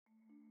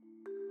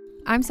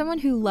I'm someone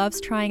who loves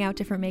trying out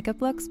different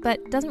makeup looks,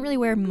 but doesn't really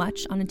wear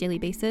much on a daily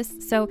basis,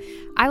 so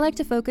I like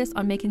to focus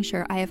on making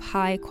sure I have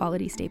high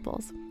quality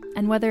staples.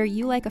 And whether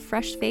you like a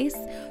fresh face,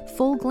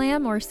 full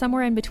glam, or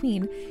somewhere in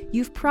between,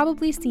 you've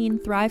probably seen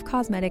Thrive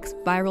Cosmetics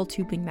Viral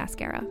Tubing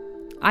Mascara.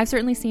 I've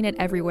certainly seen it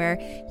everywhere.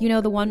 You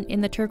know, the one in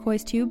the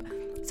turquoise tube?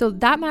 So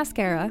that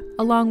mascara,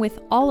 along with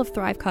all of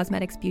Thrive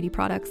Cosmetics beauty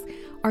products,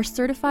 are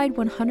certified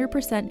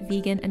 100%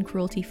 vegan and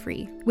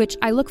cruelty-free, which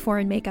I look for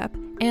in makeup,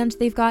 and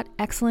they've got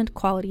excellent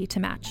quality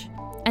to match.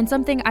 And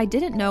something I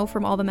didn't know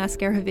from all the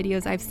mascara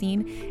videos I've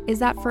seen is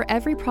that for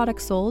every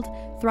product sold,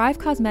 Thrive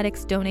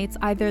Cosmetics donates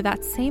either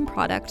that same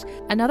product,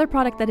 another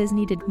product that is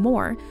needed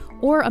more,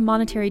 or a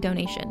monetary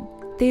donation.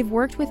 They've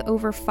worked with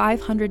over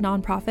 500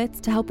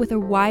 nonprofits to help with a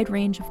wide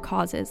range of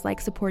causes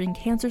like supporting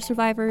cancer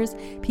survivors,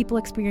 people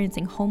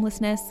experiencing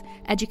homelessness,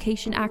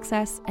 education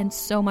access, and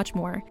so much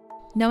more.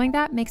 Knowing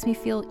that makes me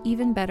feel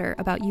even better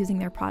about using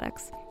their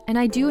products. And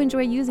I do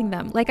enjoy using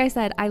them. Like I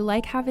said, I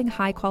like having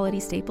high quality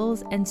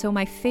staples, and so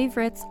my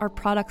favorites are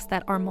products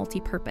that are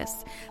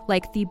multi-purpose,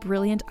 like the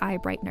Brilliant Eye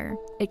Brightener.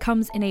 It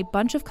comes in a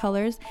bunch of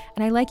colors,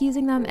 and I like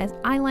using them as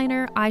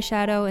eyeliner,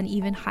 eyeshadow, and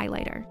even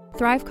highlighter.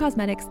 Thrive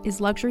Cosmetics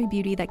is luxury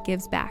beauty that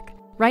gives back.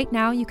 Right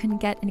now, you can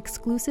get an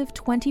exclusive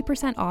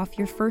 20% off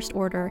your first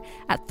order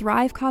at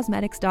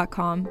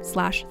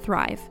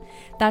thrivecosmetics.com/thrive.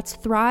 That's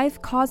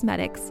Thrive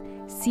Cosmetics,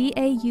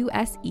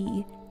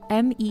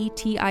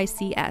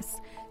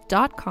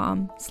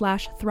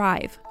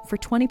 CAUSEMETICS.com/thrive for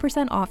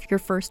 20% off your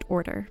first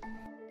order.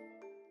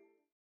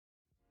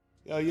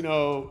 You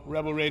know,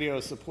 Rebel Radio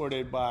is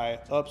supported by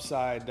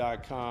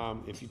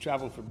Upside.com. If you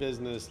travel for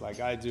business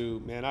like I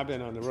do, man, I've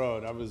been on the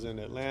road. I was in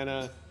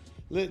Atlanta.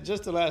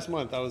 Just the last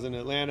month, I was in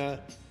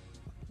Atlanta,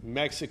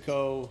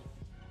 Mexico.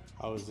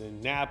 I was in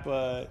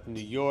Napa,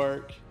 New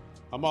York.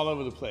 I'm all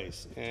over the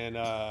place. And,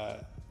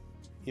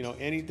 you know,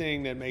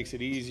 anything that makes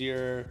it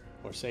easier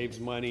or saves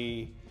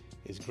money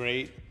is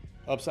great.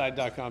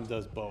 Upside.com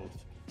does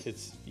both.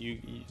 It's you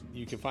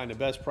can find the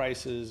best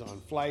prices on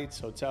flights,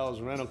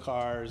 hotels, rental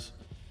cars.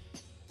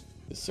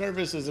 The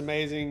service is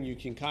amazing. You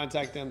can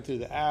contact them through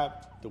the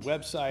app, the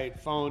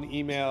website, phone,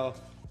 email.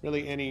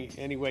 Really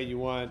any way you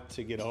want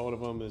to get a hold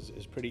of them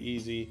is pretty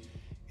easy.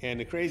 And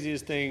the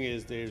craziest thing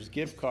is there's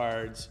gift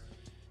cards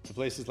to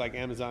places like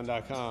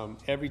Amazon.com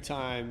every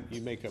time you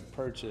make a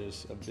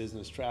purchase of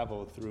business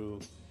travel through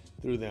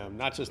them,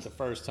 not just the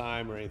first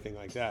time or anything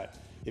like that.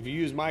 If you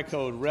use my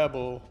code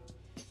REBEL,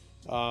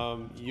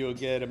 you'll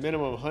get a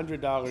minimum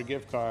 $100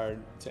 gift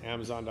card to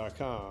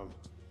Amazon.com,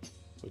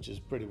 which is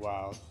pretty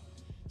wild.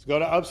 So go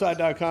to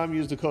Upside.com,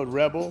 use the code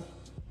REBEL,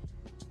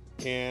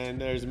 and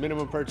there's a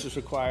minimum purchase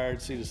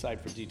required. See the site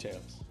for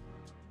details.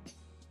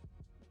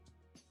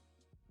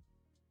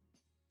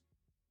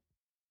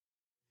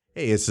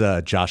 Hey, it's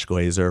Josh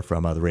Glazer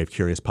from the Rave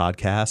Curious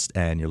podcast,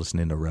 and you're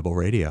listening to Rebel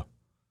Radio,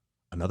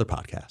 another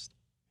podcast.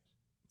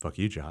 Fuck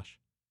you, Josh.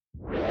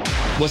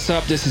 What's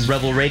up? This is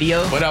Rebel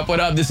Radio. What up? What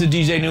up? This is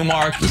DJ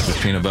Newmark. This is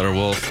Peanut Butter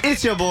Wolf.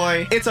 It's your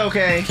boy. It's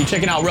okay. Keep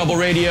checking out Rebel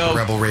Radio.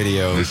 Rebel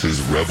Radio. This is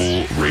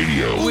Rebel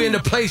Radio. We're in the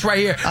place right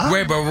here.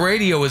 Rebel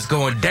Radio is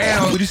going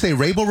down. Would you say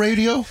Rebel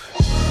Radio?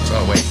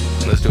 Oh, wait.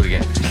 Let's do it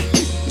again.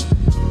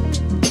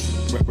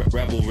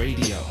 Rebel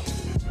Radio.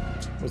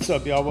 What's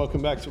up, y'all?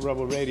 Welcome back to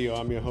Rebel Radio.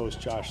 I'm your host,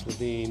 Josh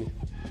Levine.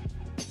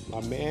 My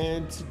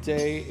man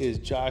today is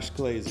Josh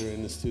Glazer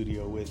in the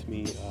studio with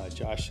me.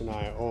 Josh and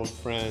I are old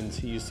friends.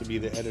 He used to be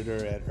the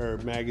editor at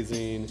Herb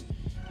Magazine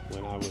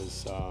when I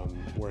was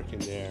working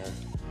there.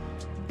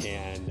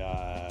 And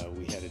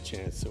we had a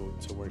chance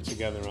to work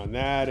together on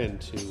that.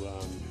 And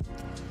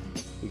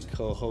we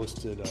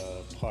co-hosted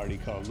a party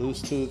called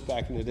Loose Tooth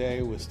back in the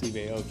day with Steve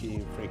Aoki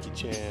and Frankie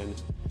Chan.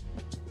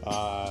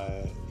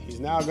 He's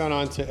now gone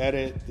on to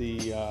edit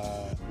the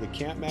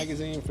Camp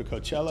magazine for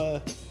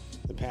Coachella,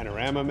 the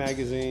Panorama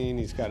magazine.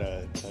 He's got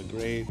a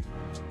great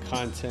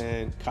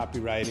content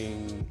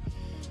copywriting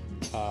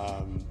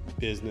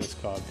business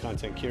called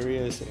Content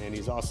Curious, and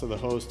he's also the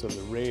host of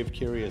the Rave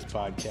Curious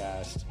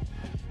podcast,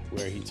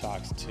 where he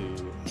talks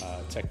to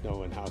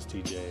techno and house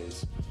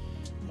DJs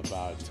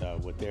about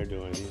what they're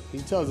doing. He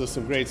tells us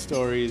some great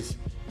stories.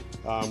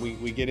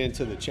 We get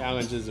into the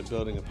challenges of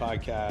building a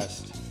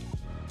podcast,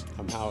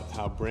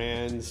 how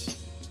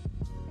brands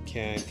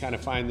can kind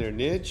of find their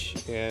niche,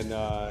 and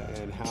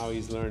how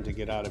he's learned to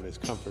get out of his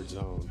comfort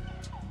zone.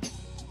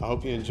 I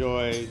hope you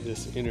enjoy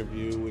this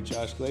interview with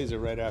Josh Glazer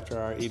right after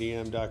our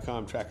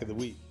EDM.com track of the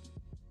week.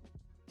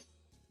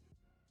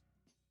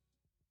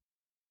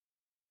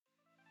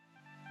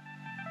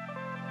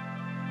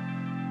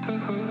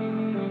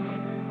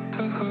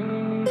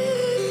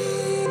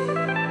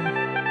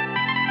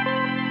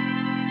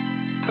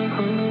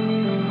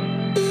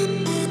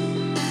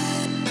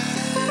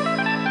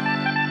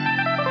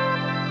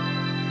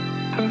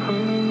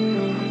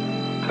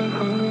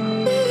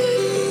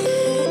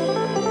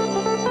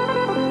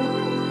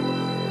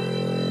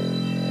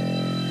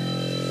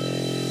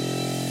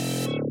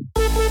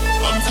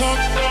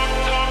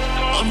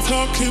 I'm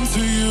talking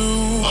to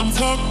you. I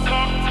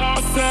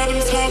said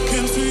I'm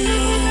talking to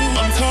you.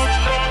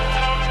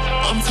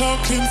 I'm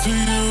talking to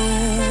you.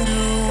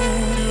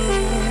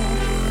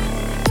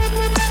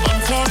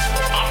 I'm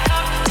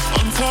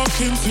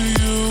talking to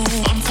you.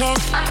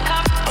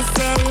 I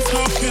said I'm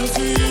talking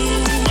to you.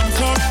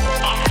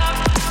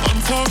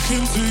 I'm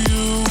talking to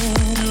you.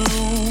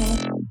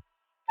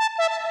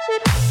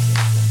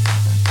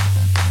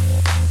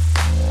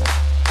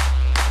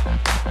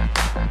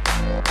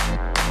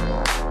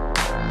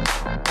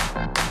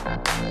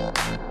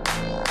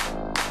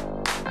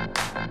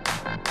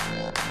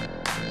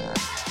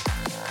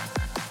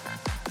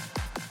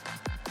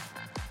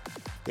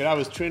 Yeah, that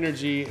was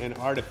Trinergy and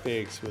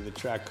Artifix with a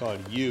track called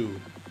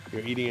You,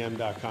 your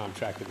EDM.com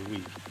track of the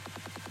week.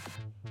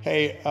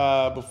 Hey,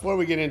 before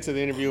we get into the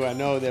interview, I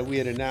know that we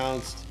had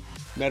announced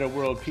Meta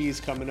World Peace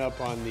coming up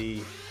on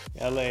the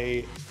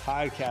LA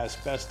Podcast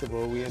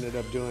Festival. We ended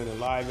up doing a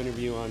live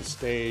interview on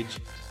stage.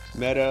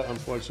 Meta,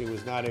 unfortunately,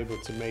 was not able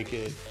to make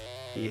it.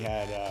 He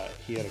had a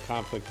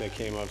conflict that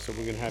came up, so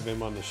we're going to have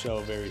him on the show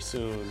very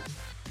soon.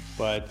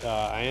 But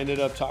I ended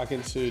up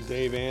talking to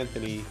Dave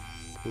Anthony,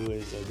 who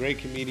is a great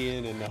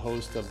comedian and the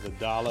host of The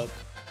Dollop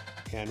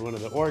and one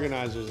of the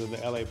organizers of the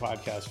LA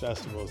Podcast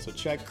Festival. So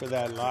check for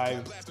that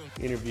live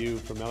interview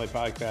from LA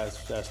Podcast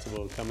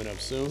Festival coming up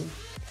soon.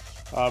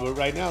 But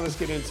right now, let's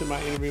get into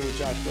my interview with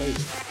Josh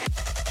Glazer.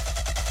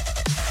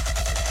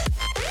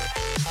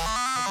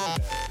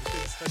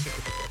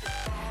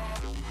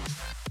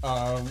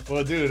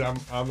 Well, dude,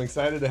 I'm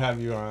excited to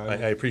have you on.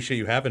 I appreciate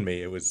you having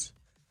me. It was,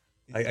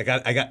 I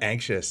got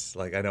anxious.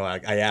 Like I know I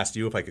asked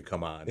you if I could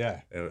come on.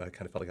 Yeah, I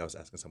kind of felt like I was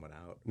asking someone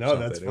out. No,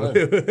 that's fun.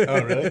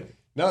 Oh, really?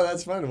 No,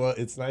 that's fun. Well,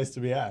 it's nice to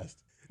be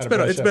asked.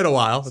 It's been a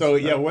while. So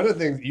yeah, one of the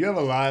things, you have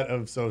a lot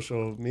of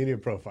social media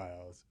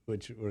profiles,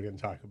 which we're going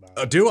to talk about.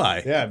 Oh, do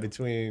I? Yeah,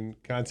 between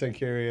Content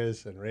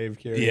Curious and Rave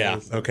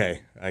Curious. Yeah. Okay.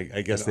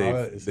 I guess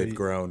they've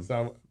grown.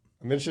 So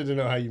I'm interested to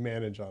know how you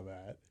manage all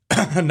that.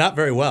 Not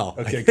very well.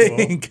 Okay, cool.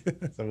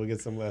 So we'll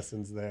get some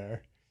lessons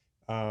there.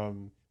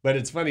 But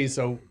it's funny.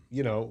 So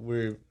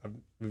we've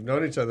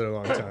known each other a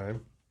long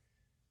time.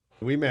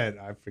 We met.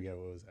 I forget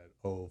what was that.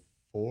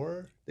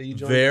 04 that you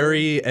joined.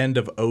 Very end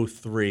of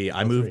 03.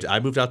 I moved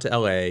out to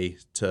LA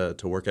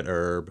to work at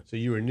Herb. So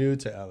you were new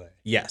to LA.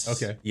 Yes.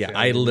 Okay. Yeah.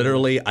 I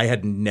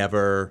had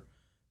never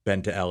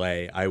been to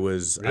LA. I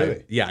was.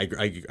 Really? I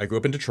grew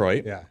up in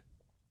Detroit. Yeah.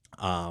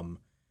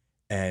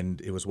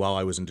 And it was while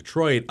I was in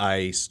Detroit,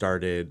 I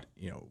started,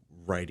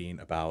 writing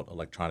about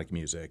electronic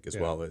music as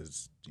well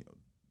as,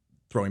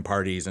 throwing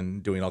parties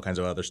and doing all kinds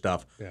of other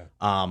stuff. Yeah.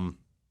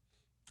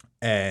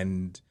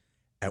 And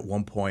at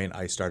one point,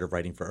 I started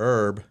writing for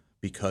Herb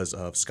because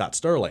of Scott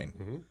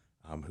Sterling,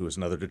 who was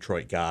another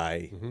Detroit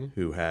guy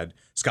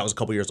Scott was a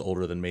couple years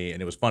older than me.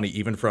 And it was funny,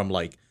 even from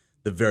like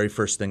the very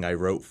first thing I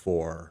wrote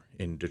for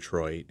in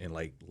Detroit in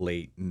like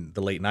in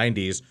the late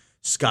 90s,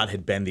 Scott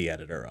had been the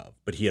editor of,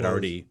 but he had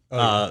already,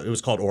 it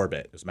was called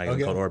Orbit. It was a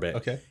magazine called Orbit.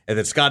 Okay. And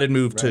then Scott had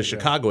moved to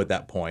Chicago at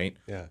that point,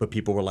 Yeah. but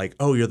people were like,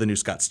 oh, you're the new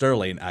Scott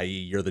Sterling, i.e.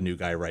 you're the new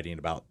guy writing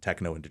about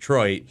techno in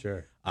Detroit.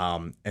 Sure.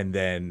 And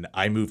then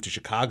I moved to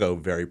Chicago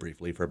very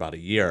briefly for about a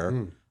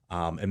year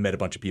and met a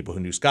bunch of people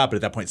who knew Scott, but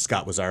at that point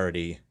Scott was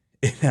already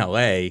in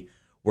LA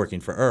working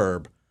for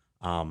Herb.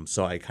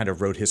 So I kind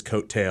of wrote his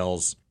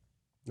coattails.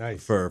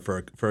 Nice.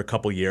 For a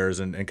couple years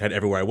and kind of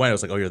everywhere I went, I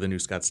was like, oh, you're the new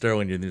Scott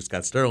Sterling, you're the new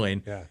Scott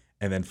Sterling. Yeah.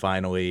 And then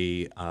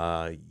finally,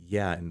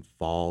 in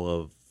fall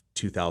of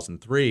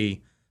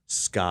 2003,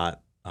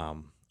 Scott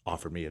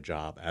offered me a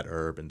job at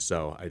Herb. And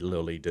so I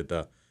literally did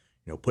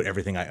put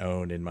everything I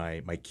owned in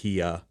my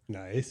Kia.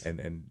 Nice.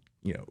 And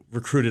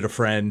recruited a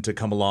friend to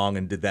come along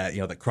and did that,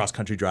 that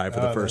cross-country drive for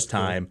the first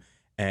time.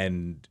 Cool.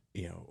 And,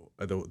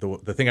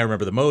 the thing I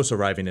remember the most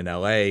arriving in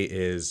LA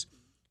is,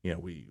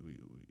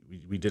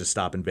 we did a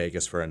stop in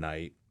Vegas for a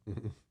night.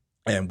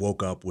 And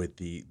woke up with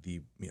the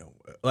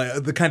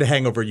kind of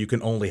hangover you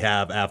can only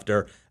have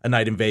after a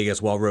night in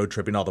Vegas while road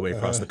tripping all the way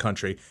across the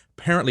country.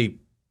 Apparently,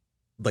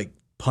 like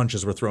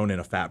punches were thrown in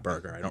a fat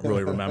burger. I don't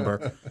really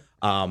remember,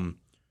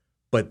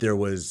 but there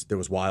was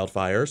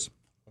wildfires,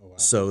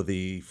 so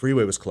the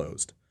freeway was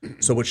closed.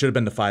 So what should have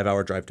been the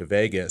 5-hour drive to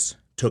Vegas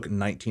took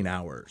 19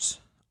 hours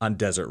on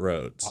desert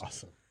roads.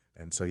 Awesome.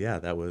 And so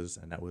that was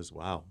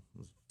wow.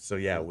 So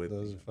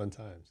those are fun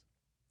times.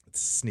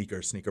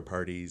 Sneaker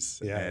parties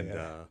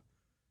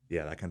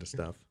that kind of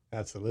stuff.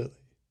 Absolutely.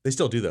 They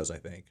still do those, I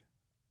think.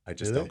 I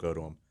just don't go to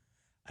them.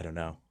 I don't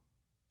know.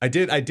 I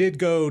did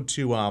go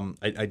to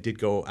I did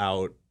go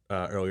out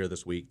earlier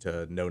this week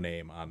to No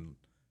Name on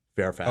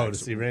Fairfax. Oh, to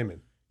see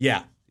Raymond.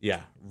 Yeah,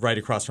 right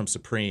across from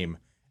Supreme.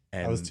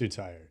 And I was too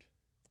tired.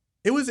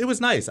 It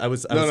was nice. I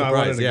was surprised. I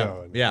wanted to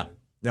go. Yeah.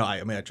 No, I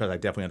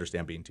definitely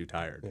understand being too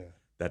tired. Yeah.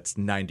 That's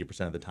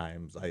 90% of the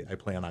times I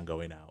plan on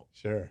going out.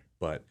 Sure.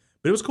 But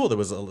it was cool. There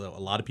was a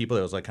lot of people.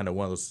 There was like kind of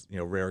one of those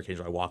rare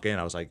occasions I walk in.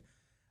 I was like,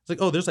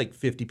 oh, there's like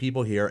 50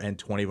 people here, and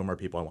 20 of them are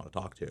people I want to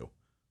talk to,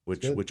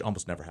 which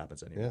almost never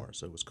happens anymore. Yeah.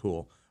 So it was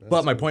cool.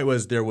 But my point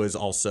was there was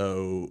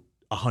also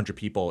 100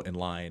 people in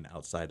line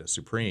outside of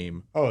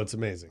Supreme. Oh, it's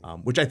amazing.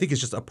 Which I think is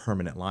just a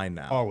permanent line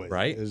now. Always,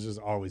 right? There's just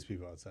always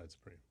people outside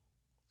Supreme.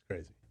 It's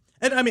crazy.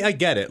 And I mean, I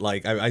get it.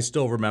 Like, I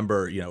still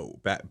remember,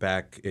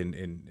 back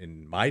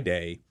in my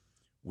day,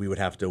 we would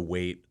have to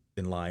wait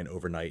in line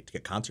overnight to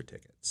get concert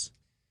tickets.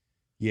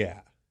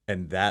 Yeah.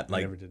 And that,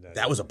 like, never did that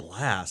that was a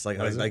blast. Like,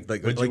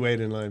 What'd you wait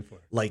in line for?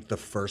 Like the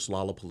first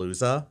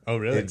Lollapalooza. Oh,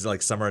 really? It's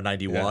like summer of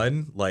 '91.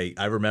 Yeah. Like,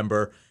 I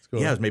remember,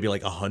 cool. It was maybe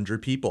like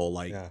 100 people,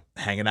 like,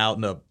 hanging out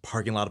in the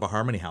parking lot of a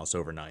Harmony House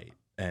overnight.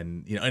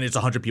 And, and it's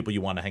 100 people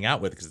you want to hang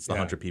out with because it's the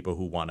 100 people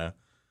who want to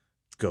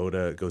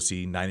go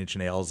see Nine Inch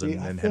Nails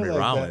and Henry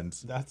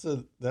Rollins. That's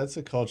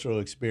a cultural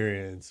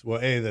experience. Well,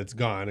 that's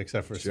gone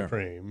except for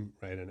Supreme,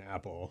 right? And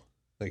Apple.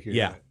 Like, you're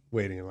not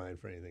waiting in line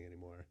for anything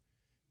anymore.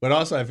 But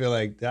also, I feel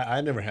like that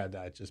I never had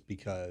that just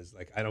because,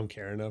 like, I don't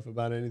care enough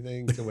about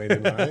anything to wait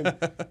in line.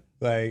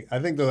 Like, I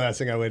think the last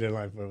thing I waited in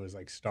line for was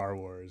like Star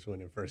Wars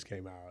when it first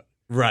came out.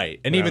 Right,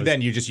 and even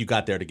then, you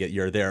got there to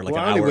you're there like an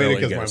hour early. I only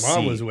waited because my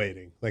mom was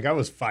waiting. Like, I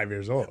was 5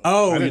 years old.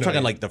 Oh, you're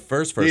talking like the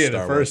first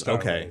Star Wars.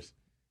 Okay.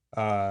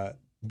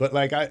 But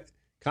like I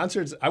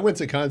went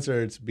to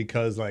concerts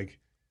because like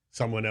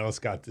someone else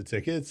got the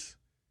tickets,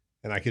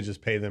 and I could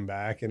just pay them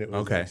back, and it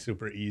was like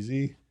super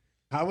easy.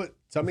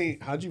 Tell me,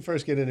 how'd you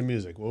first get into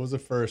music? What was the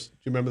first? Do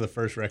you remember the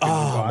first record you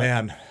bought? Oh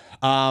man,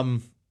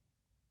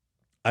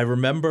 I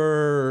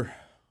remember.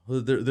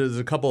 There's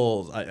a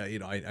couple.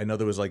 I know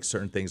there was like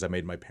certain things I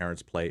made my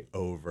parents play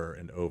over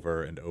and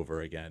over and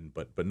over again,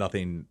 but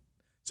nothing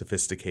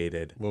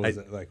sophisticated. What was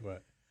it like?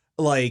 What?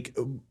 Like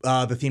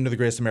the theme to The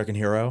Greatest American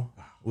Hero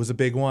was a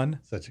big one.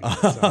 Such a good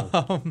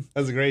song. That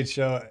was a great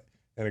show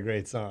and a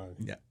great song.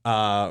 Yeah.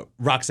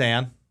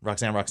 Roxanne.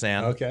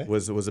 Okay.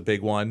 Was a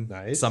big one.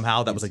 Nice.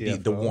 Somehow that was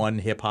like the one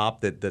hip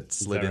hop that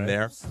slid in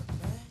there.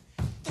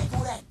 They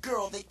go that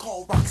girl they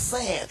call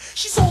Roxanne.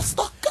 She's all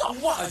stuck up.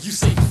 Why you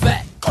say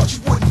that? Cause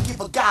you wouldn't give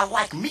a guy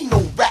like me no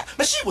rap.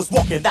 Man, she was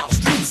walking down the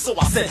street, so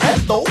I said,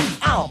 hello,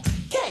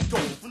 can't go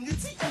from your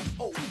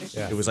TFO.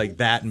 Yeah. It was like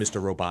that and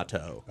Mr.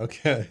 Roboto.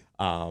 Okay.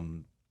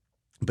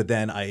 But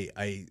then But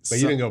you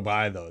didn't go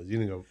buy those. You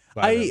didn't go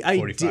buy the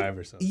 45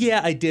 or something.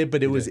 Yeah, I did,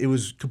 but it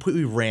was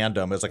completely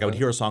random. It was like I would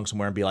hear a song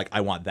somewhere and be like,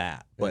 I want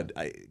that. But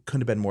I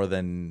couldn't have been more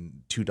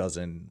than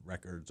 24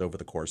 records over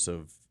the course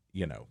of,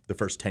 the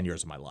first 10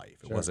 years of my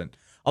life. It wasn't.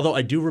 Although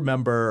I do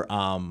remember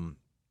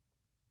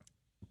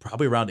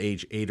probably around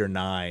age 8 or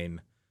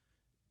 9,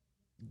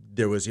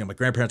 there was, my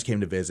grandparents came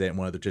to visit, and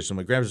one of the traditions,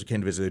 my grandparents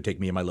came to visit, they'd take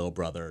me and my little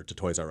brother to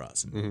Toys R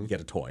Us and get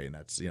a toy. And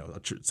that's,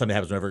 something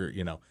happens whenever,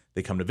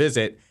 they come to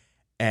visit.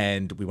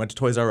 And we went to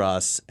Toys R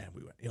Us, and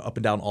we went up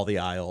and down all the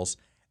aisles,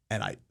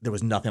 and there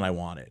was nothing I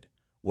wanted.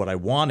 What I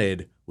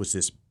wanted was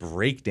this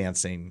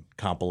breakdancing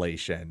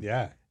compilation.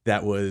 Yeah.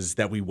 That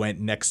we went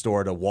next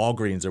door to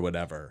Walgreens or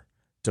whatever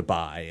to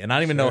buy. And I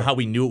don't even know how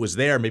we knew it was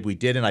there. Maybe we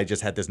didn't. I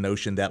just had this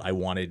notion that I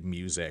wanted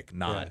music,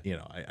 not,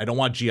 I don't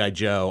want G.I.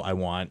 Joe. I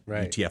want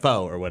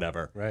UTFO or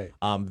whatever. Right.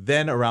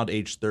 Then around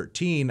age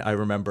 13, I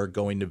remember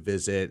going to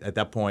visit, at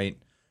that point,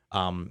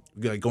 going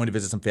to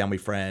visit some family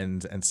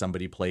friends, and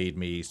somebody played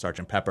me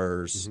Sgt.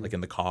 Pepper's like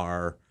in the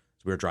car.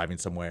 So we were driving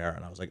somewhere,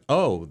 and I was like,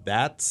 oh,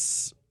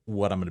 that's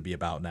what I'm going to be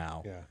about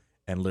now. Yeah.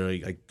 And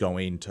literally like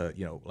going to,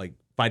 like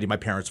finding my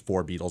parents'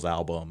 4 Beatles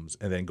albums,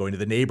 and then going to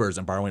the neighbors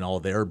and borrowing all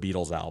of their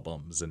Beatles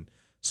albums, and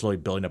slowly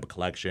building up a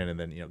collection, and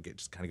then,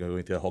 just kind of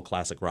going through the whole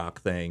classic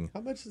rock thing.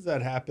 How much does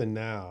that happen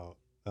now?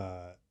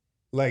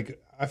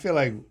 Like, I feel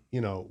like,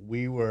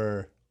 we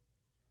were...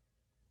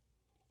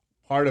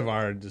 Part of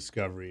our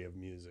discovery of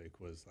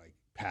music was like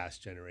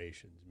past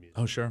generations' music.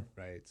 Oh, sure.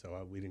 Right.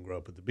 So we didn't grow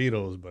up with the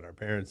Beatles, but our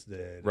parents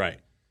did. Right.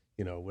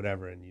 And,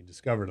 whatever. And you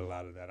discovered a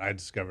lot of that. I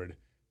discovered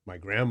my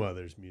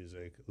grandmother's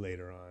music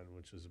later on,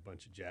 which was a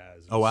bunch of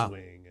jazz and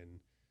swing and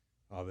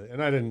all that.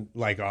 And I didn't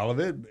like all of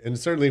it. And it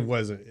certainly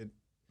wasn't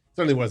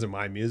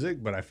my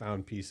music, but I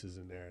found pieces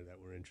in there that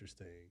were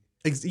interesting.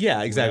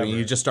 Yeah, exactly. Whatever.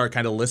 You just start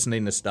kind of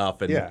listening to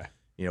stuff and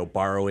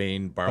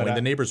borrowing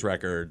the neighbors'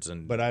 records,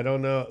 and but I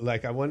don't know.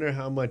 Like, I wonder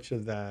how much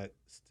of that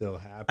still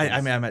happens. I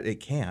mean,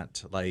 it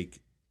can't. Like,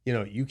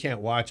 you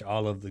can't watch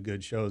all of the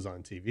good shows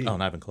on TV. Oh,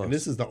 not even close. And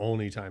this is the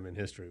only time in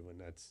history when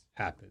that's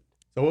happened.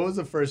 So, what was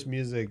the first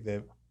music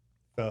that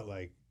felt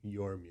like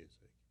your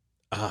music?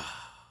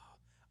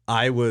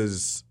 I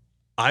was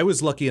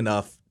lucky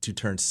enough to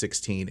turn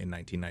 16 in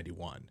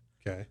 1991.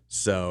 Okay.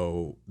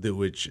 So,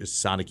 which is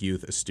Sonic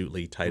Youth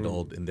astutely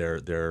titled in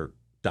their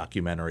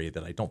documentary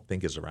that I don't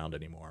think is around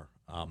anymore.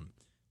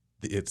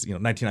 It's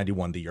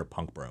 1991, the year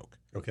punk broke.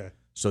 Okay.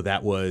 So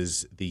that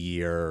was the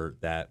year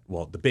that,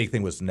 the big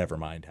thing was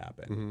Nevermind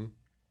happened.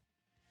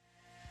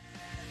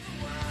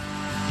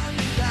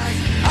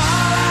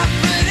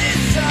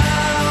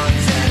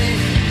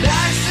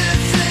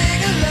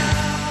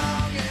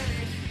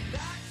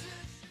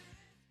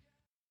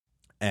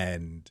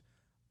 And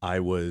I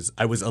was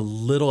a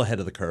little ahead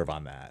of the curve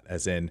on that,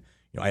 as in,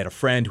 I had a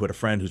friend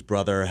whose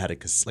brother had a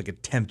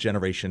 10th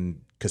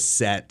generation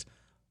cassette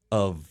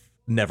of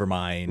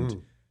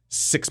Nevermind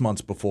 6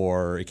 months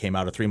before it came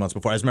out, or 3 months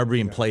before. I just remember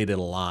being played it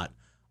a lot.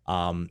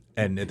 And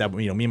at that,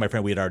 me and my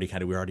friend, we were already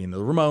in the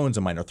Ramones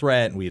and Minor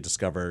Threat, and we had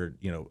discovered,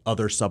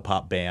 other sub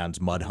pop bands,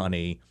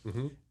 Mudhoney,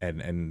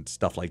 and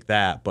stuff like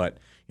that. But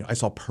I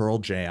saw Pearl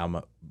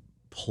Jam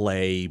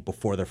play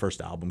before their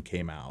first album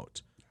came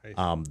out.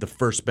 Nice. The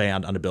first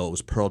band on the bill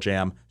was Pearl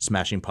Jam,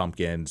 Smashing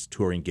Pumpkins,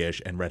 touring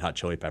Gish, and Red Hot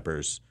Chili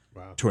Peppers,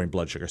 touring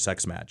Blood Sugar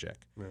Sex Magic.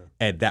 Yeah.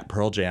 And that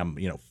Pearl Jam,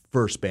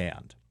 first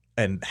band,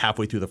 and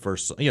halfway through the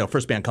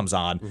first band comes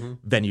on,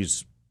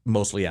 venue's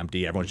mostly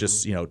empty, everyone's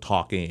just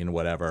talking and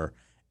whatever,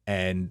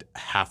 and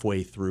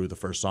halfway through the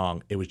first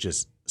song, it was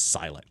just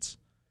silence.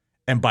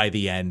 And by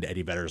the end,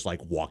 Eddie Vedder's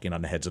like walking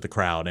on the heads of the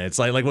crowd, and it's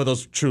like one of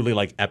those truly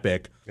like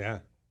epic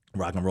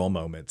rock and roll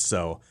moments.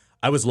 So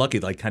I was lucky,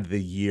 like kind of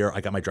the year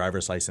I got my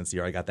driver's license, the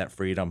year I got that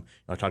freedom.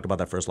 I talked about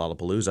that first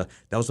Lollapalooza.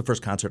 That was the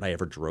first concert I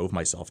ever drove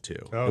myself to.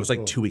 It was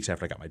like 2 weeks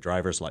after I got my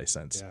driver's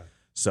license. Yeah.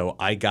 So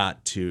I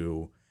got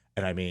to,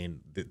 and I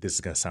mean, this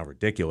is going to sound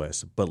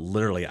ridiculous, but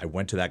literally I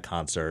went to that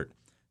concert,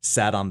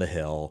 sat on the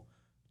hill,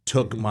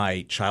 took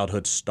my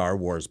childhood Star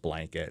Wars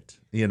blanket,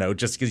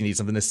 just because you need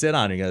something to sit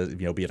on. You're going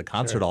to be at a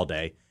concert all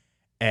day.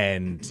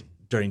 And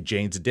during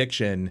Jane's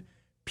Addiction,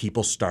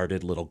 people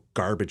started little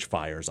garbage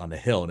fires on the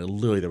hill,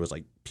 and there was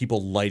like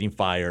people lighting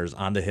fires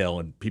on the hill,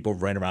 and people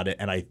ran around it,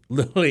 and I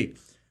literally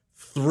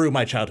threw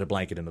my childhood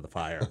blanket into the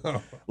fire.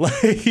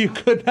 Like, you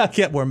could not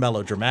get more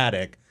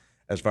melodramatic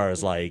as far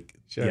as like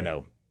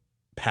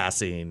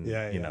passing.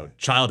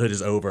 Childhood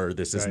is over.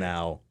 This is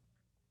now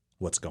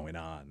what's going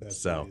on.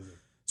 That's amazing.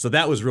 So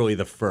that was really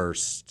the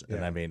first,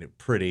 and I mean,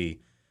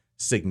 pretty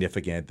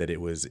significant that it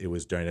was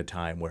during a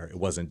time where it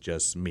wasn't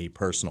just me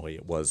personally;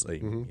 it was a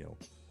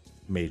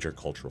major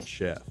cultural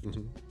shift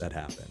that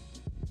happened.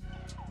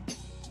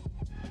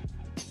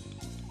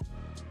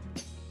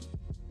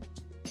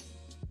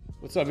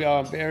 What's up,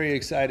 y'all? I'm very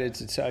excited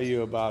to tell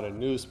you about a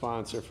new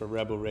sponsor for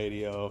Rebel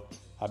Radio.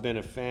 I've been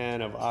a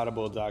fan of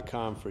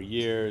Audible.com for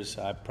years.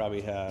 I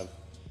probably have,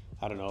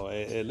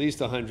 at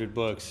least 100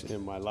 books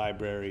in my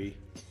library.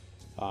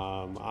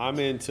 I'm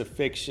into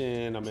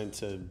fiction, I'm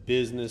into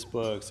business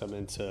books, I'm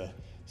into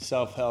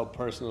self-help,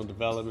 personal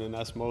development.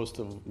 That's most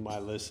of my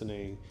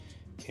listening.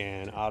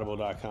 And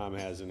Audible.com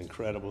has an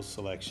incredible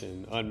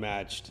selection,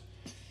 unmatched.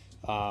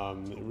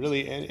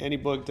 Really, any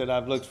book that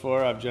I've looked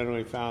for, I've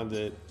generally found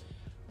it.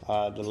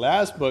 The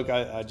last book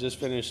I just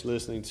finished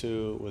listening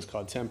to was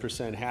called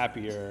 10%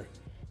 Happier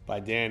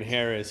by Dan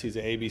Harris. He's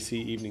an ABC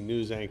evening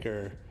news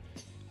anchor.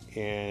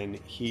 And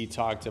he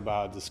talked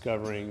about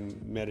discovering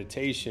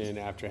meditation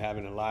after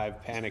having a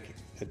live panic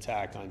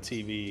attack on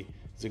TV.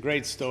 It's a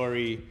great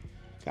story,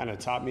 kind of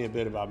taught me a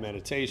bit about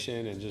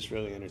meditation and just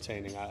really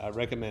entertaining. I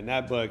recommend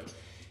that book.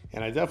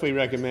 And I definitely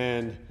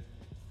recommend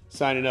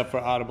signing up for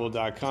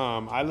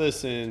Audible.com. I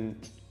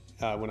listen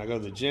when I go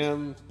to the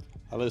gym.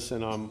 I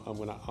listen on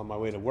my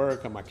way to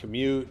work, on my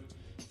commute.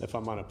 If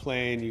I'm on a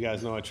plane, you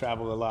guys know I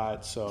travel a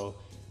lot. So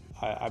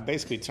I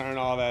basically turn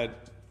all that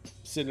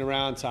sitting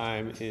around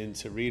time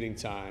into reading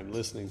time,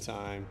 listening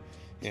time,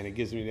 and it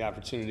gives me the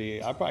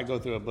opportunity. I'll probably go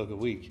through a book a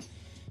week.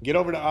 Get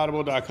over to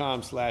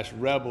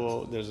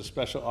audible.com/rebel. There's a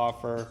special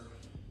offer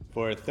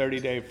for a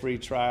 30-day free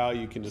trial.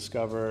 You can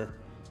discover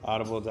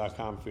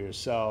audible.com for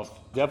yourself.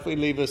 Definitely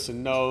leave us a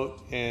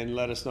note and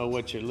let us know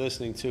what you're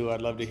listening to.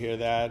 I'd love to hear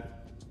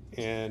that.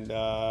 And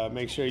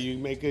make sure you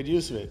make good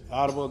use of it.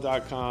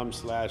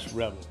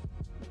 audible.com/rebel.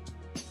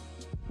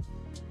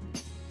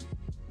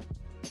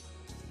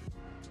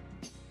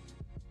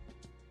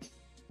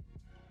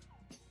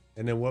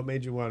 And then what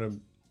made you want to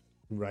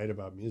write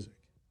about music?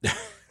 Is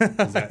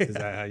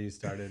that how you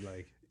started?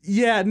 Like,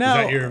 yeah,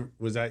 no.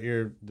 Was that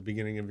the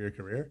beginning of your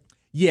career?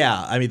 Yeah,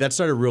 I mean, that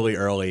started really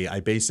early. I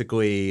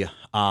basically,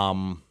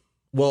 in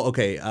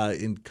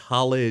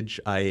college,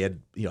 I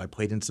had, I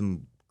played in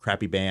some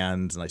crappy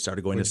bands, and I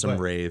started going to some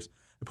raves.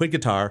 I played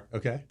guitar.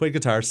 Okay. Played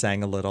guitar,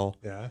 sang a little.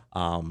 Yeah.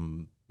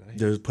 Nice.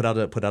 There's put out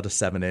a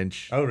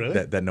 7-inch. Oh,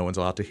 really? That no one's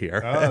allowed to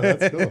hear. Oh,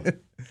 that's cool.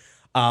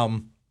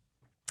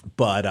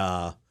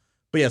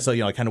 But yeah, so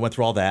I kind of went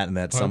through all that, and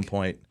at some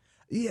point,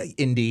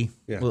 indie,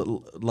 a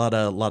lot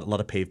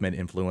of Pavement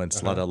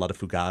influence, a lot of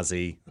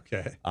Fugazi,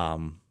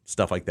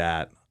 stuff like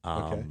that.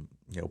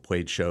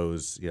 Played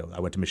shows. I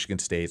went to Michigan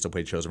State, so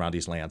played shows around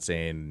East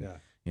Lansing.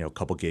 A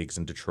couple gigs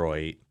in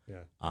Detroit.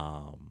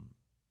 And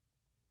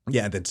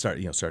then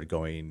started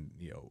going.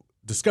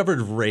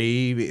 Discovered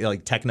rave,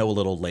 like techno, a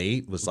little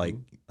late. Was like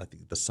I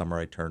think the summer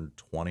I turned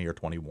 20 or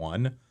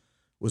 21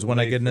 was when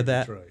I get into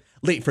that. Detroit.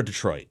 Late for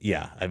Detroit,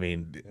 yeah. I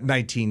mean,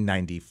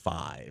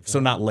 1995,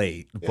 so not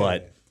late,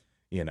 but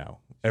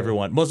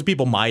everyone, most of the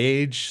people my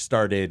age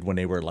started when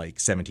they were like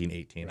 17,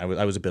 18. I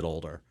was a bit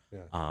older.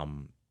 Yeah.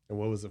 And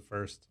what was the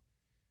first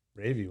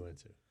rave you went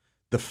to?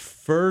 The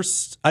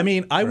first, I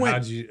mean, I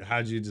went.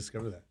 How'd you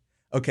discover that?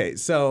 Okay,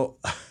 so,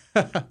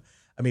 I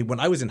mean, when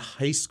I was in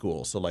high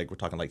school, so like we're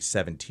talking like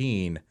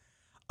 17,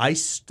 I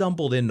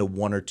stumbled into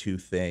one or two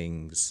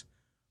things,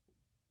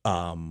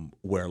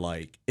 where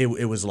like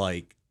it was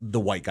like. The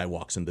white guy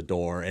walks in the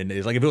door, and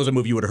it's like if it was a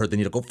movie, you would have heard the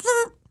needle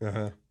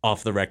go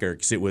off the record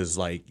because it was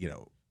like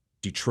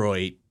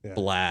Detroit,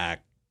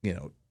 black,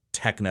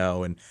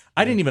 techno, and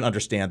I didn't even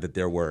understand that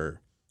there was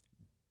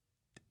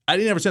a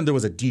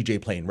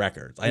DJ playing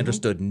records. I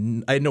understood.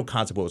 I had no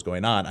concept of what was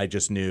going on. I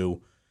just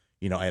knew,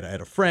 I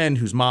had a friend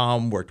whose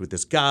mom worked with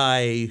this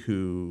guy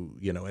who,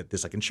 at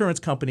this like insurance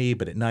company,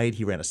 but at night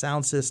he ran a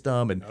sound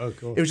system. And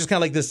cool. It was just kind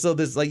of like this. So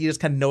this, like, you just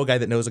kind of know a guy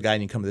that knows a guy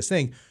and you come to this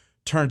thing.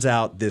 Turns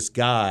out this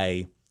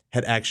guy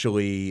had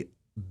actually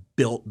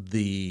built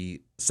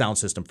the sound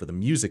system for the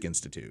Music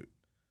Institute,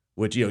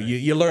 which,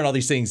 you learn all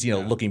these things,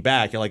 looking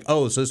back. You're like,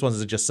 oh, so this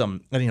wasn't just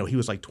some, and, he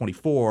was like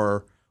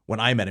 24 when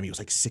I met him. He was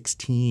like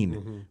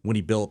 16 when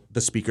he built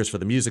the speakers for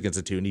the Music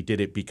Institute. And he did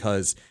it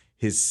because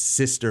his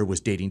sister was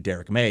dating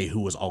Derek May,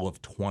 who was all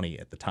of 20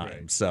 at the time.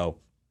 Right. So,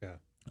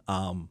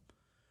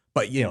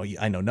 but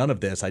I know none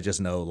of this. I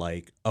just know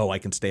like, oh, I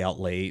can stay out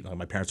late. Like,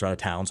 my parents are out of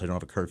town, so I don't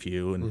have a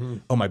curfew.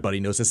 And oh, my buddy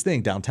knows this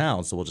thing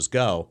downtown, so we'll just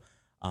go.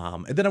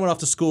 And then I went off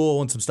to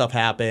school, and some stuff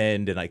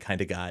happened, and I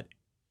kind of got,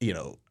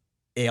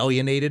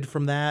 alienated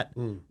from that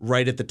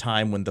right at the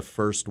time when the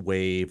first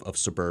wave of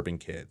suburban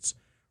kids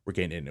were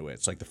getting into it.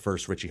 It's like the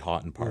first Richie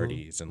Hawtin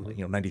parties, and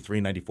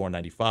 93, 94,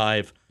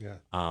 95. Yeah.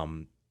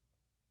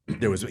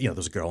 There was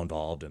a girl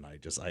involved, and I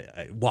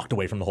walked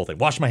away from the whole thing,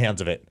 washed my hands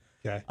of it.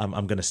 Okay.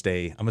 I'm gonna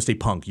stay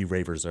punk. You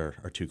ravers are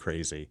too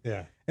crazy.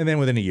 Yeah. And then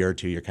within a year or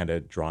two, you're kind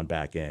of drawn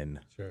back in.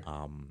 Sure.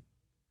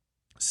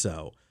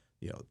 So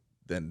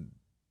then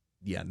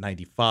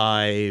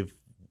 95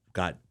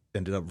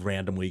 ended up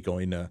randomly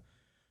going to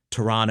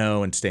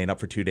Toronto and staying up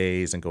for 2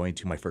 days and going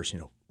to my first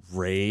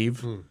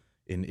rave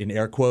in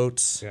air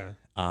quotes. Yeah.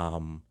 I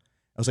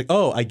was like,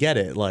 oh, I get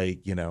it. Like,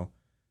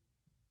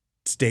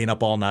 staying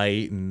up all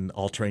night and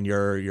altering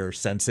your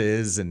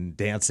senses and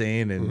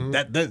dancing, and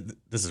that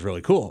this is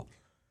really cool.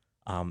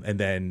 And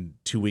then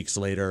 2 weeks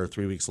later,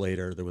 3 weeks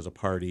later, there was a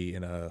party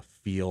in a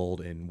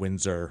field in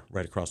Windsor,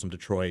 right across from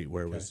Detroit,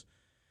 where it was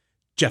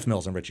Jeff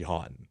Mills and Richie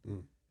Hawtin.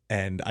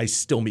 And I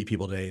still meet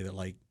people today that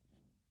like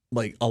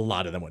a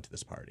lot of them went to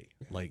this party.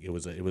 Like it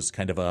was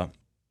kind of a,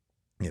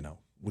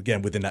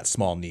 again within that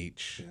small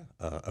niche,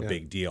 a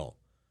big deal.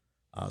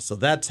 So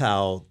that's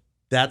how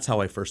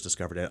I first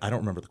discovered it. I don't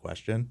remember the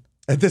question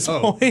at this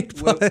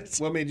point. But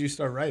what made you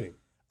start writing?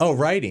 Oh,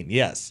 writing,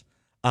 yes.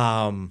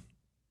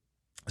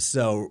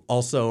 So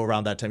also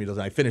around that time,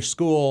 I finished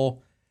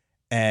school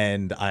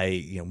and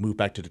I, moved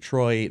back to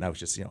Detroit, and I was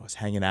just, I was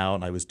hanging out,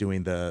 and I was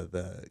doing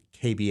the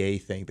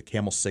KBA thing, the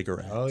Camel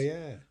cigarette. Oh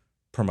yeah.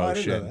 Promotion. Oh, I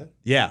didn't know that.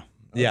 Yeah.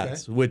 Okay.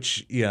 Yes.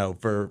 Which,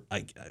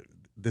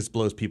 this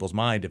blows people's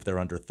mind if they're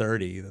under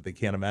 30, that they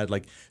can't imagine.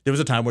 Like, there was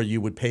a time where you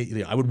would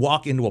pay, I would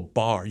walk into a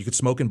bar, you could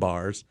smoke in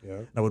bars,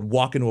 and I would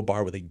walk into a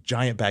bar with a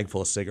giant bag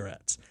full of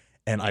cigarettes,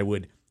 and I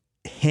would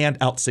hand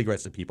out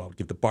cigarettes to people. I would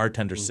give the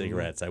bartender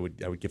cigarettes. I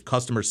would give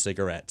customers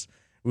cigarettes.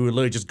 We would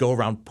literally just go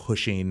around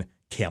pushing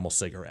Camel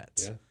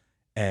cigarettes. Yeah.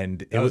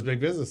 And it was big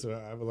business. I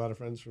have a lot of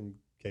friends from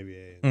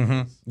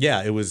KBA.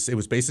 Yeah, it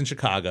was based in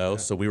Chicago,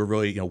 so we were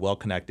really well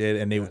connected,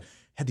 and they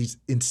had these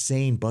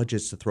insane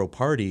budgets to throw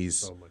parties.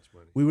 So much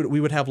money. We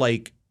would have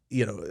like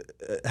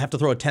have to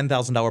throw a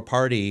 $10,000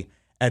 party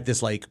at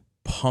this like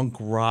punk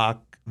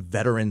rock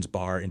veterans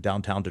bar in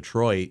downtown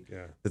Detroit.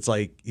 Yeah. It's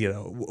like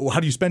how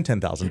do you spend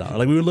 $10,000?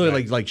 Like we would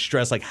literally like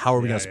stress like how are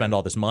we going to spend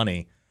all this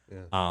money?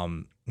 Yeah.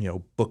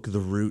 Book the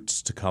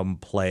Roots to come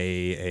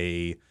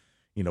play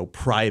a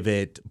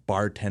private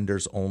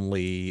bartenders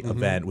only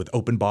event with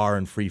open bar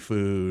and free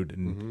food,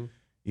 and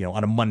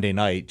on a Monday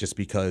night, just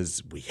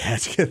because we had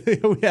to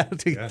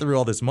get through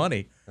all this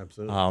money.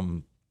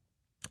 Absolutely.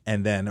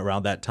 And then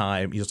around that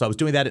time, so I was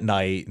doing that at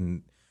night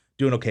and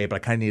doing okay, but I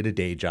kind of needed a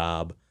day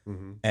job.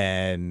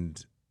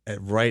 And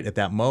right at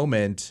that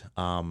moment,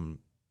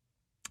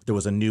 there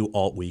was a new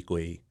alt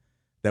weekly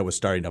that was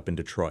starting up in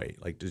Detroit.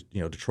 Like,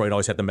 Detroit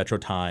always had the Metro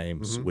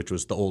Times, which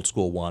was the old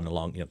school one,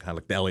 along, kind of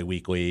like the LA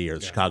Weekly or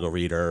the Chicago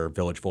Reader,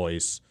 Village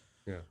Voice,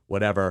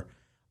 whatever.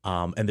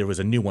 And there was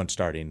a new one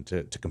starting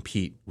to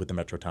compete with the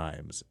Metro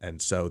Times.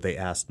 And so they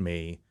asked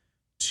me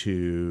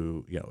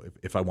to,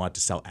 if I wanted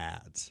to sell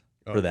ads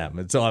for them.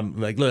 And so I'm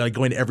like literally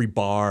going to every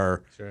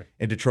bar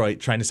in Detroit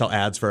trying to sell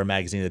ads for a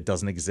magazine that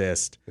doesn't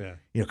exist.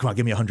 Yeah. Come on,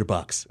 give me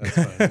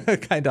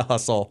 $100 kind of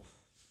hustle.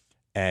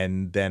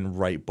 And then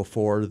right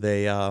before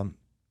they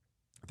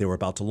were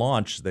about to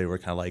launch, they were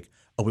kind of like,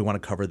 oh, we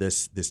want to cover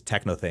this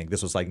techno thing.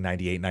 This was like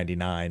 98,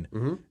 99.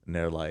 And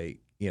they're like,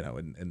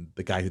 and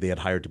the guy who they had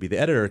hired to be the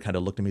editor kind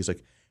of looked at me. He's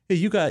like, hey,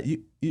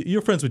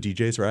 you're friends with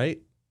DJs, right?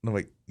 And I'm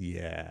like,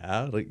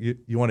 yeah. Like,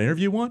 you want to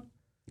interview one?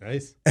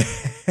 Nice.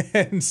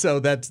 And so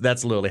that's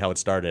literally how it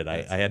started.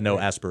 I had no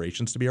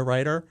aspirations to be a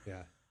writer.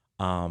 Yeah.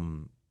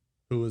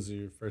 Who was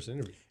your first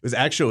interview?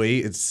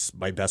 It's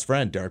my best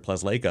friend, Derek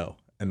Pleslako.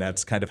 And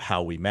that's kind of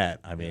how we met.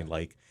 I mean,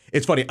 like,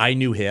 it's funny. I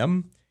knew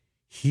him.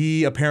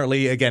 He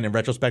apparently, again, in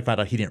retrospect,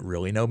 found out he didn't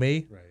really know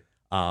me.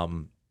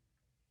 Right.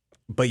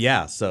 But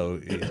yeah, so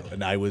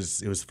and it was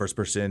the first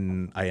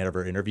person I had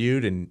ever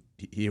interviewed, and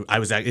it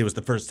was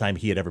the first time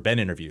he had ever been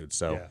interviewed.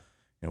 So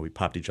we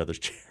popped each other's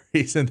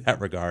cherries in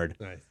that regard.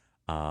 Nice.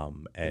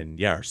 And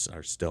yeah,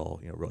 are still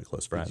really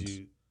close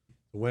friends.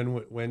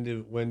 When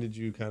did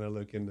you kind of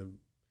look in the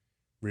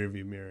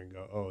rearview mirror and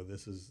go, oh,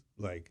 this is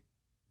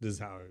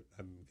how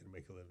I'm gonna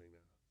make a living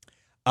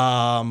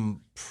now?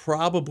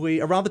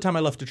 Probably around the time I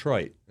left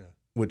Detroit. Yeah.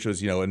 which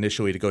was,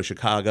 initially to go to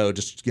Chicago,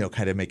 just,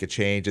 kind of make a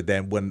change. And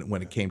then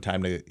when it came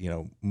time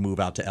to, move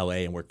out to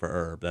LA and work for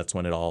Herb, that's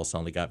when it all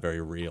suddenly got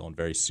very real and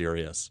very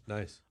serious.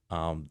 Nice.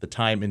 The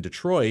time in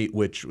Detroit,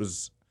 which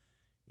was,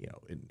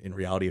 in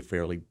reality, a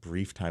fairly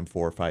brief time,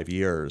 4 or 5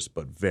 years,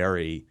 but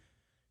very,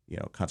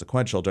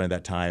 consequential. During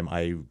that time,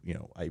 I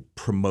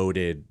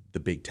promoted the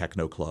big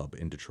techno club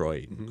in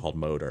Detroit called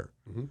Motor.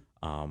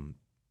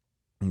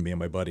 Me and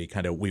my buddy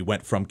we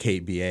went from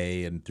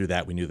KBA, and through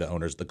that we knew the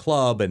owners of the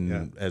club.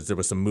 And as there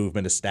was some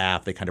movement of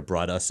staff, they kind of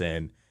brought us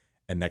in.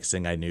 And next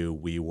thing I knew,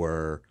 we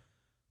were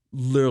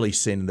literally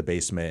sitting in the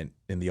basement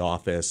in the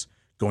office,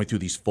 going through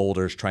these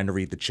folders, trying to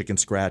read the chicken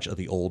scratch of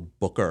the old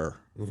booker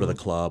for the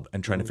club,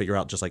 and trying to figure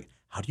out just like,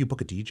 how do you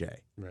book a DJ?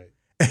 Right.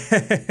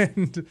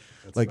 And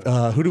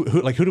who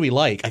do we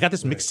like? I got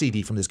this mix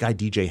CD from this guy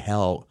DJ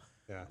Hell,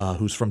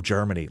 who's from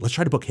Germany. Let's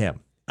try to book him.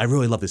 I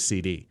really love this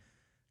CD,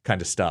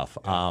 kind of stuff.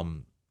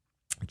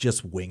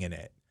 Just winging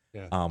it.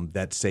 Yeah.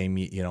 That same,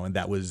 and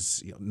that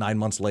was 9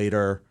 months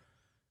later.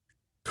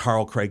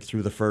 Carl Craig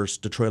threw the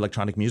first Detroit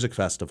Electronic Music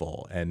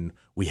Festival, and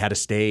we had a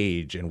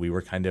stage, and we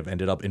were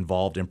ended up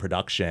involved in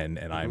production.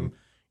 And I'm,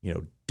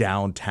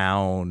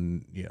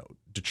 downtown,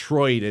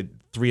 Detroit at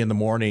 3 a.m,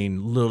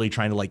 literally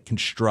trying to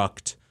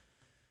construct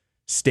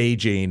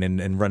staging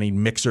and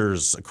running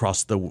mixers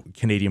across the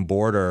Canadian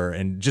border,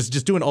 and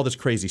just doing all this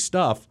crazy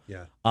stuff.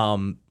 Yeah.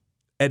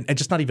 And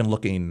just not even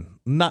looking,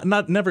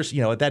 never,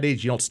 at that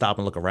age, you don't stop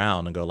and look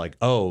around and go like,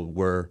 oh,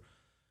 we're,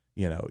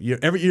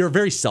 you're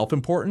very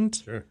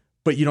self-important. Sure.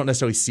 But you don't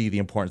necessarily see the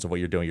importance of what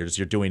you're doing.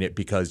 You're doing it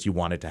because you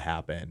want it to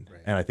happen.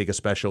 Right. And I think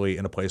especially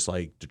in a place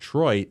like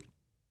Detroit,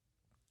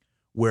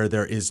 where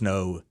there is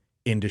no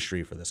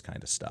industry for this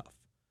kind of stuff.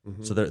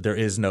 So there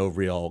is no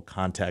real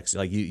context.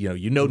 Like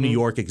New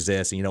York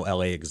exists, and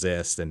LA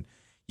exists, and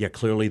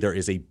clearly there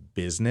is a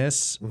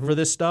business for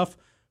this stuff.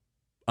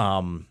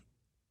 But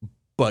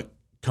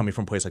coming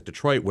from a place like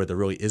Detroit, where there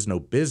really is no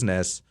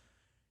business,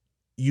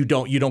 you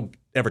don't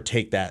ever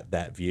take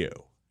that view.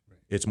 Right.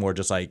 It's more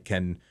just like,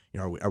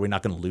 are we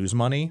not going to lose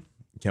money?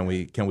 Can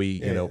we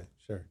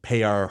sure.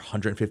 pay our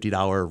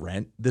 $150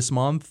 rent this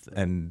month,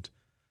 and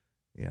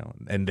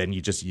and then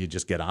you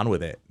just get on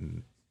with it.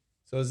 And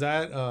so is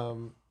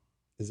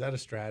that a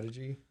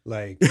strategy?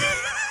 Like, no,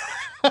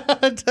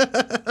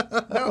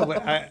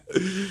 but I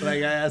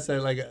asked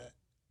that,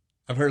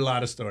 I've heard a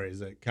lot of stories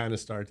that kind of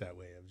start that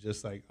way, of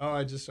just like, oh,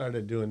 I just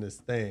started doing this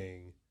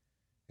thing,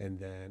 and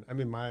then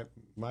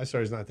my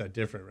story's not that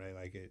different, right?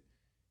 Like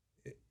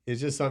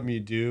it's just something you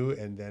do,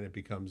 and then it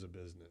becomes a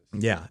business.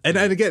 Yeah, and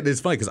again,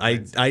 it's funny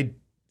because I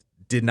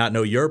did not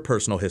know your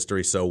personal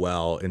history so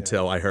well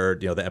until I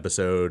heard the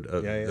episode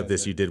of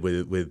this you did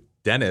with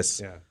Dennis.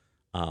 Yeah.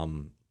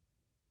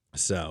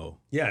 So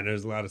and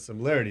there's a lot of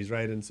similarities,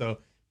 right? And so,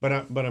 but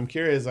I'm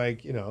curious,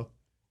 like,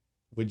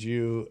 would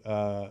you,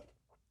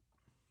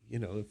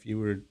 if you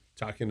were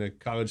talking to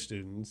college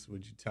students,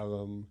 would you tell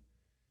them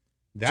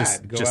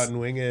that go out and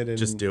wing it and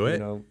just do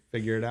it,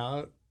 figure it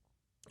out?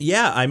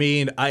 Yeah,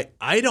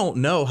 I don't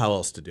know how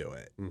else to do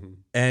it,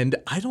 and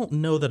I don't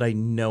know that I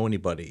know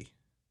anybody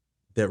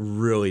that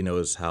really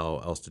knows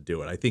how else to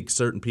do it. I think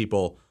certain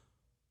people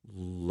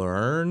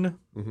learn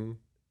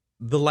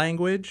the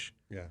language.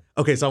 Yeah.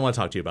 Okay, so I want to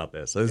talk to you about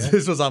this.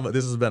 This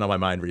has been on my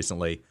mind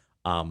recently.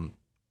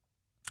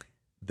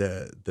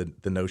 The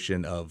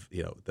notion of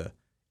the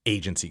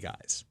agency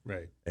guys,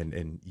 right?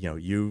 And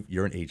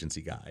you're an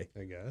agency guy,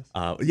 I guess.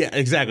 Yeah,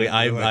 exactly.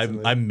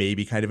 I'm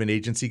maybe kind of an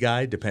agency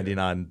guy, depending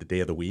on the day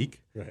of the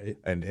week, right?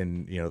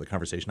 And the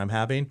conversation I'm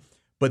having.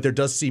 But there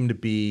does seem to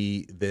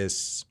be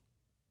this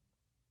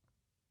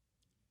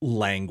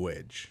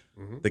language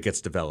that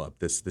gets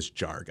developed, this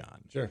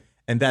jargon. Sure.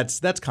 And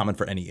that's common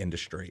for any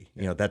industry.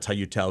 That's how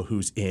you tell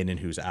who's in and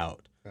who's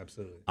out.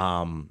 Absolutely.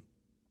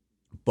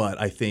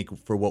 But I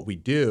think for what we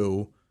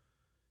do,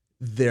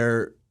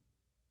 the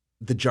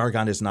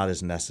jargon is not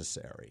as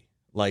necessary.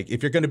 Like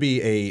if you're going to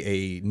be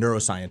a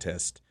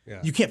neuroscientist,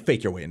 you can't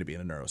fake your way into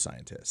being a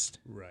neuroscientist.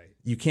 Right.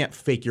 You can't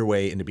fake your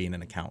way into being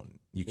an accountant.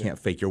 You can't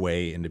fake your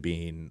way into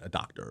being a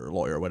doctor or a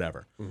lawyer or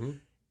whatever.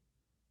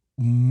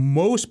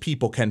 Most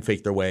people can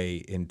fake their way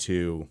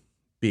into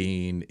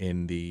being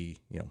in the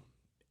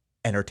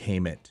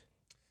entertainment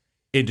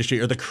industry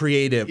or the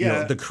creative,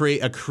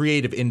 a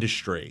creative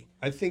industry.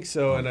 I think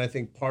so, and I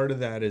think part of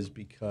that is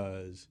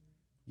because,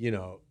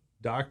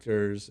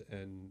 doctors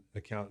and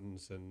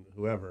accountants and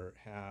whoever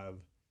have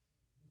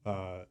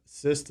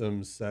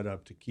systems set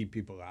up to keep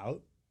people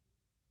out.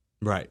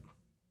 Right.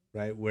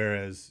 Right.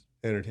 Whereas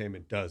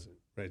entertainment doesn't.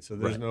 Right. So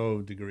there's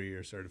no degree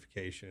or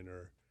certification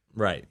or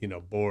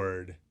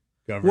board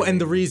governing. Well, and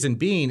the reason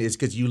being is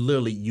because you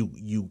literally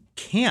you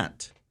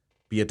can't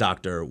be a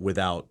doctor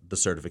without the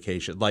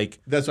certification. Like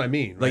that's what I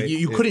mean. Like right?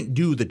 you couldn't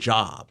do the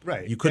job.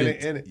 Right. You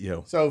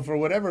couldn't. So for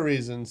whatever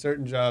reason,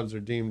 certain jobs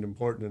are deemed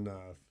important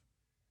enough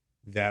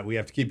that we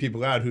have to keep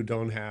people out who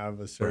don't have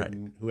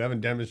who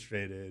haven't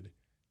demonstrated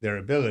their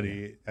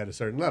ability at a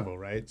certain level,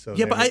 right? So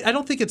but I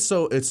don't think it's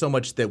so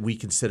much that we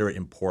consider it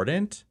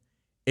important.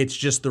 It's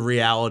just the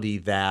reality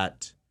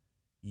that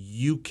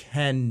you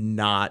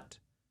cannot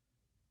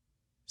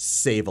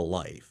save a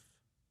life.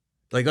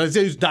 Like, let's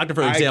say doctor,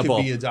 for example. I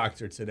could be a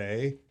doctor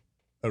today,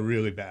 a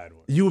really bad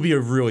one. You would be a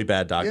really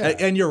bad doctor. Yeah.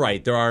 And you're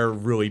right. There are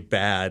really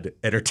bad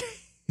entertainers.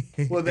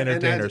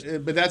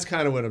 But that's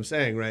kind of what I'm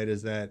saying, right?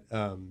 Is that,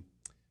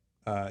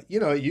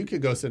 you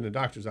could go sit in a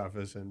doctor's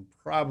office and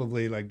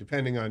probably, like,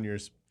 depending on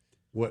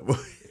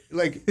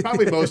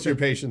probably most of your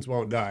patients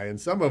won't die. And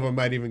some of them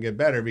might even get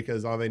better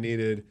because all they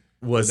needed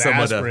was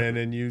aspirin,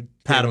 and you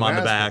pat them on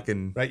the back.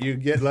 And right, you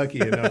get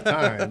lucky enough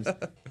times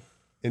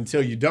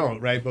until you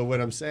don't, right? But what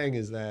I'm saying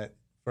is that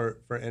for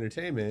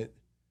entertainment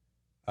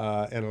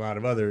and a lot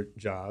of other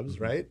jobs,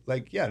 right?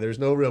 Like, yeah, there's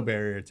no real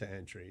barrier to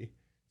entry.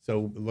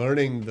 So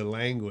learning the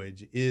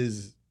language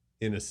is,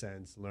 in a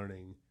sense,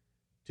 learning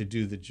to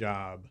do the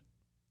job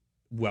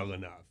well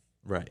enough.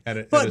 Right.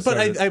 But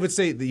I would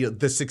say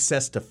the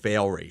success to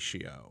fail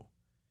ratio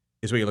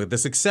is where you look at the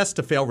success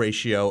to fail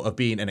ratio of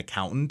being an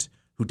accountant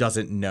who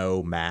doesn't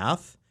know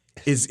math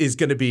is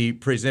going to be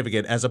pretty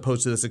significant, as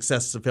opposed to the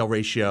success to fail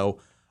ratio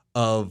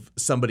of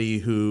somebody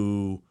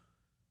who,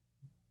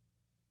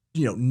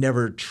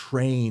 never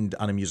trained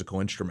on a musical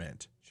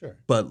instrument. Sure.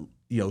 But,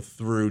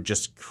 through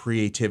just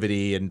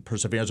creativity and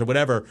perseverance or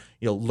whatever,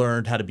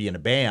 learned how to be in a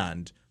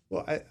band.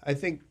 Well, I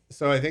think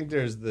so. I think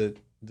there's the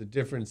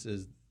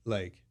differences,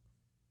 like,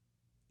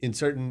 in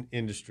certain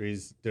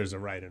industries, there's a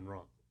right and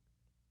wrong.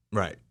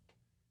 Right.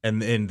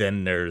 And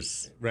then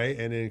there's... Right.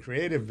 And in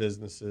creative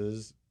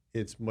businesses,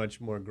 it's much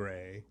more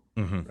gray.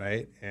 Mm-hmm.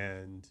 Right.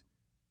 And,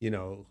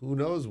 who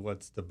knows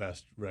what's the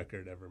best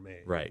record ever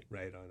made. Right.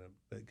 Right.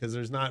 Because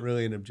there's not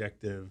really an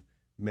objective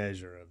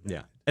measure of that.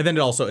 Yeah. And then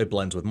it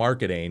blends with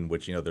marketing,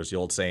 which, there's the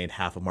old saying,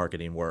 half of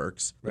marketing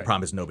works. The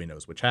problem is nobody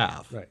knows which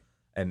half. Right.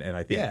 And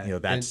I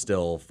think, that's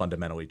still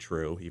fundamentally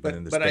true, even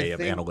in this day of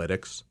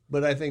analytics.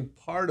 But I think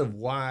part of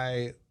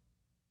why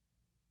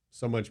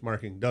so much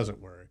marketing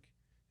doesn't work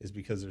is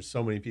because there's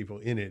so many people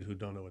in it who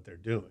don't know what they're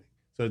doing.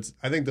 So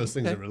I think those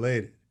things are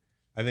related.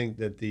 I think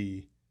that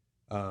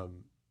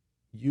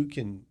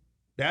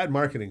bad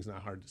marketing is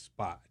not hard to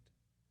spot,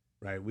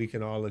 right? We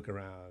can all look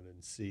around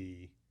and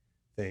see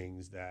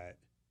things that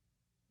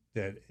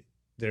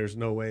there's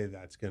no way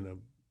that's going to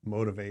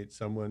motivate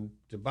someone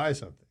to buy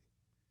something.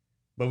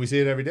 But we see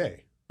it every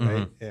day,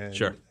 right? Mm-hmm. And,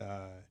 sure.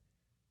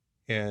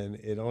 And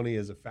it only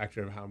is a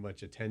factor of how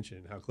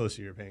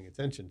closely you're paying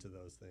attention to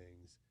those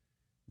things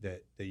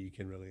that you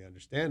can really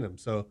understand them.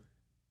 So,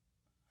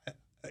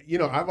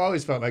 I've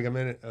always felt like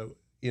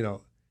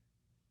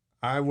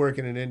I work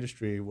in an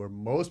industry where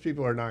most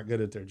people are not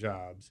good at their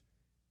jobs,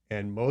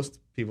 and most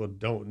people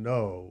don't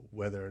know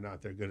whether or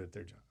not they're good at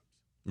their jobs.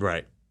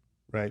 Right.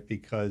 Right.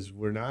 Because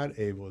we're not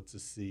able to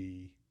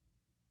see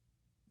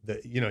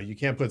that, you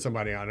can't put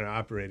somebody on an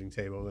operating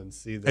table and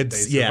see that they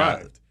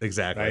survived. Yeah,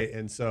 exactly. Right.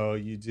 And so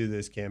you do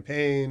this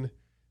campaign,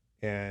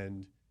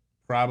 and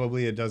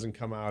probably it doesn't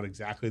come out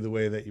exactly the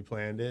way that you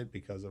planned it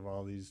because of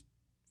all these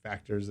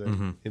factors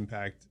that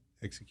impact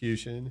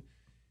execution.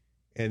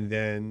 And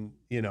then,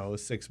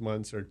 6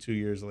 months or 2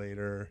 years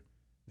later,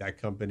 that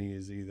company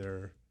is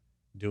either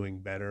doing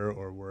better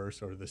or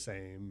worse or the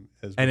same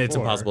as before. And it's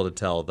impossible to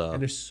tell, though.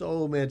 And there's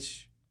so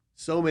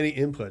many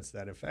inputs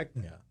that affect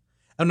that. Yeah.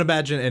 I would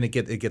imagine, and it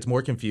gets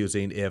more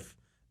confusing if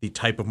the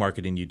type of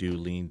marketing you do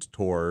leans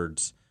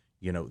towards,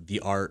 the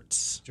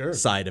arts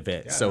side of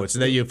it. Yeah, so it's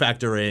that you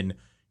factor in,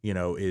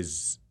 so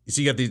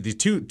you got these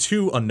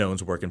two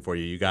unknowns working for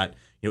you. You got,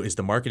 is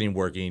the marketing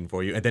working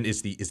for you, and then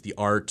is the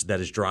art that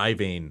is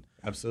driving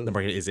the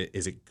market, is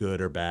it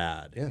good or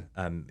bad? Yeah.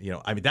 And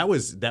that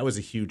was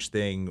a huge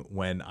thing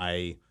when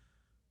I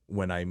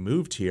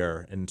moved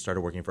here and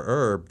started working for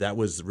Herb. That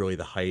was really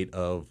the height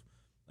of,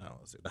 I don't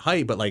want to say the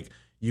height, but like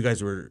you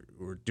guys were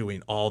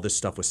doing all this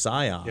stuff with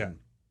Scion. Yeah.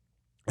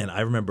 And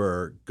I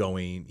remember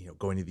going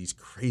to these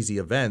crazy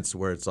events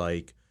where it's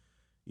like,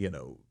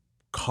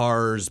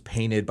 cars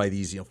painted by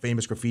these,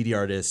 famous graffiti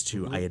artists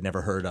who I had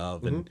never heard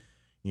of, and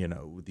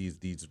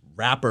these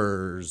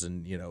rappers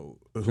and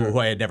who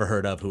I had never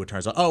heard of, who it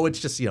turns out, it's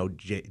just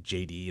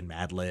JD and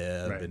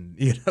Madlib, right. And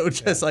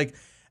just like,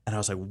 and I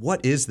was like,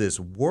 what is this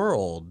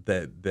world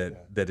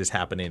that is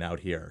happening out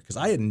here? Because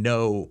I had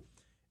no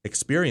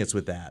experience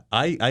with that.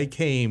 I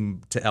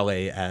came to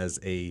LA as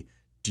a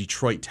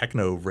Detroit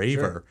techno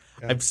raver. Sure.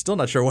 Yeah. I'm still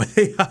not sure why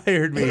they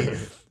hired me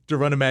to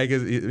run a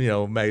magazine.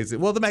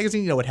 Well, the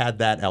magazine, it had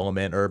that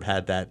element. Herb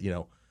had that,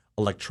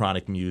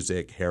 electronic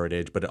music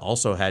heritage, but it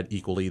also had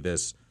equally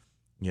this,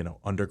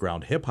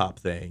 underground hip hop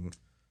thing.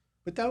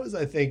 But that was,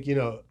 I think,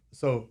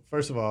 so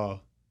first of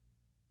all,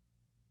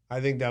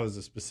 I think that was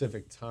a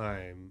specific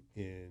time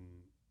in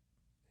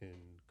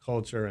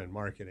culture and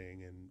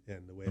marketing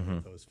and the way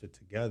that those fit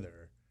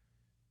together,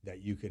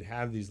 that you could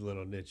have these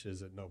little niches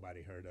that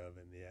nobody heard of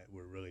and yet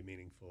were really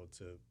meaningful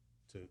to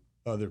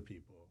other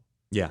people.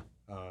 Yeah.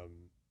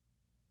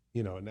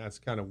 And that's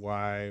kind of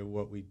why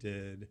what we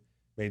did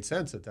made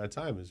sense at that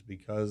time, is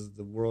because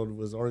the world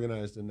was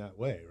organized in that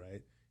way,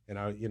 right? And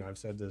I've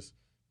said this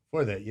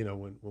before, that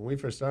when we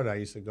first started, I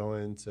used to go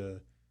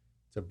into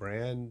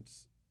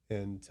brands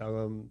and tell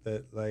them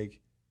that,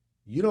 like,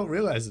 you don't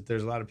realize that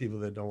there's a lot of people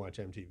that don't watch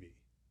MTV.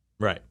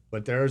 Right.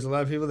 But there's a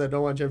lot of people that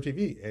don't watch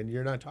MTV, and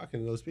you're not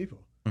talking to those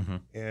people. Mm-hmm.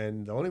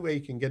 And the only way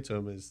you can get to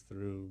them is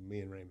through me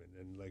and Raymond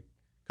and like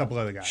a couple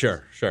other guys.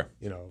 Sure.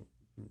 You know,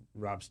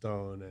 Rob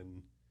Stone,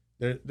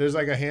 and there's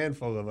like a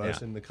handful of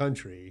us in the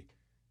country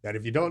that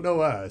if you don't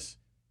know us,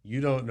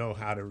 you don't know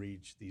how to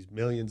reach these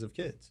millions of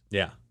kids.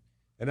 Yeah.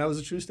 And that was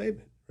a true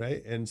statement,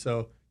 right? And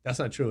so that's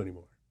not true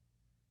anymore,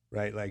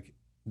 right? Like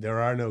there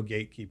are no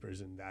gatekeepers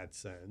in that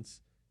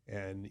sense.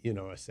 And, you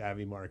know, a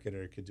savvy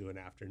marketer could do an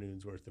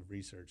afternoon's worth of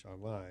research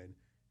online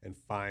and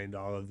find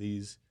all of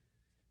these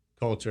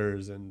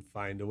cultures and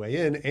find a way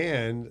in.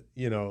 And,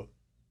 you know,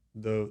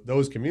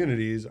 those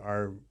communities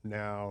are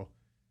now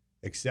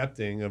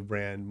accepting of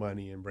brand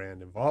money and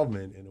brand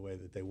involvement in a way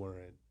that they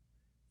weren't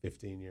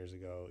 15 years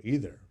ago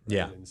either. Right?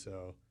 Yeah. And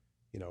so,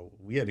 you know,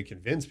 we had to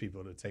convince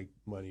people to take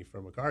money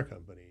from a car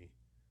company,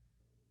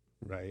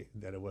 right?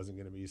 That it wasn't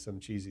going to be some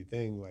cheesy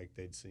thing like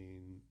they'd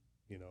seen,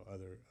 you know,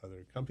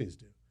 other companies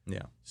do.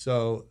 Yeah.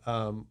 So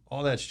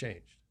all that's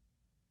changed,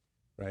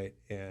 right?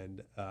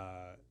 And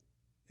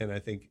I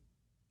think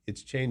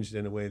it's changed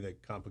in a way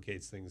that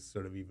complicates things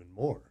sort of even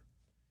more,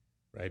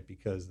 right?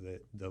 Because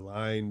the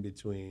line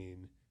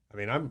between, I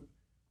mean, I'm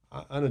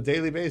on a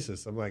daily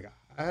basis, I'm like,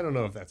 I don't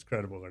know if that's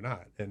credible or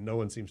not, and no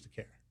one seems to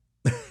care,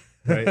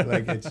 right?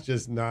 Like it's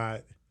just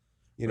not,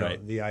 you know,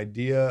 right. The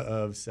idea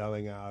of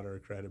selling out or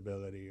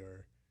credibility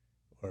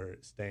or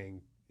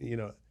staying, you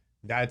know,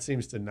 that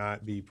seems to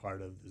not be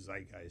part of the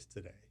zeitgeist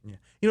today. Yeah.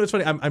 You know, it's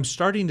funny. I'm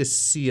starting to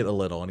see it a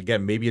little, and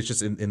again, maybe it's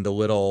just in the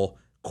little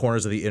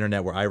corners of the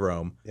internet where I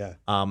roam. Yeah.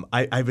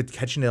 I've been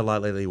catching it a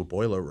lot lately with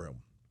Boiler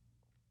Room.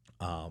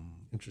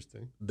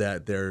 Interesting.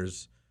 That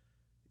there's,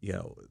 you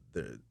know,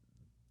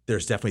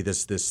 there's definitely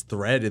this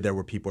thread in there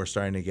where people are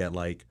starting to get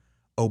like,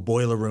 oh,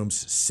 Boiler Room's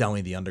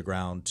selling the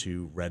underground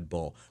to Red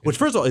Bull, which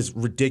first of all is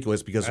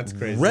ridiculous because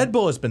Red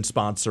Bull has been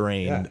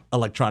sponsoring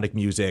electronic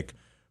music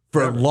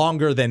for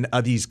longer than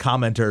these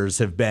commenters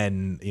have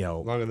been, you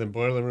know. Longer than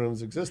Boiler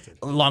Rooms existed.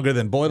 Longer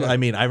than Boiler. I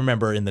mean, I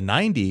remember in the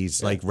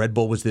 90s, like Red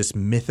Bull was this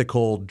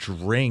mythical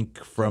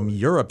drink from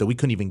Europe that we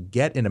couldn't even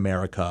get in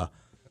America.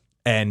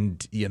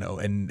 And, you know,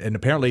 and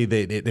apparently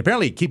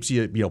it keeps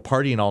you, you know,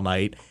 partying all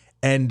night,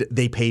 and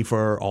they pay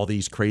for all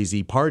these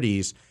crazy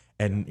parties.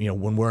 And, you know,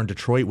 when we're in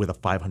Detroit with a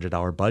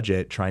 $500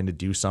 budget trying to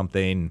do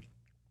something,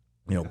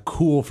 you know,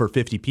 cool for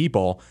 50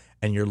 people,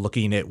 and you're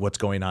looking at what's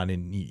going on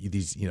in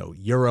these, you know,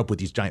 Europe with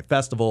these giant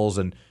festivals,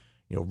 and,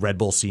 you know, Red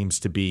Bull seems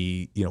to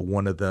be, you know,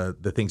 one of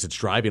the things that's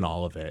driving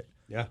all of it.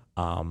 Yeah.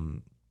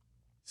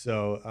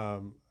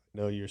 So,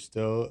 no, you're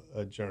still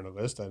a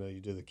journalist. I know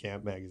you do the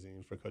Camp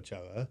magazine for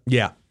Coachella.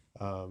 Yeah.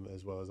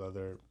 As well as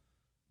other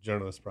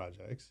journalist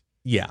projects.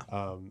 Yeah.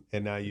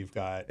 And now you've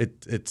got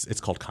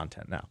it's called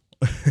content now.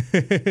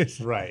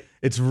 Right.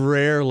 It's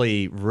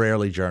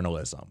rarely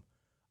journalism.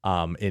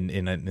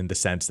 In the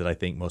sense that I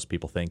think most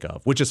people think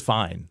of, which is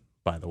fine,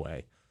 by the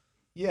way.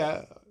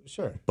 Yeah,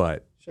 sure.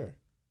 But sure.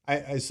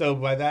 I so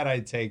by that I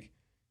take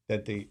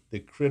that the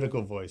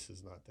critical voice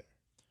is not there.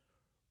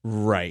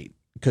 Right.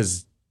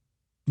 Because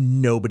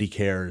nobody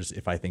cares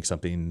if I think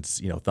something's,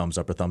 you know, thumbs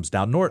up or thumbs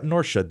down,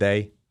 nor should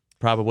they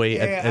probably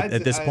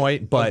at this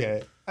point. But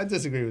okay. I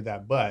disagree with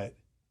that, but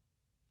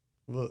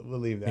we'll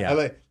leave that.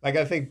 Yeah.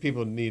 I think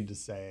people need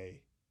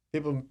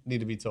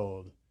to be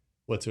told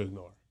what to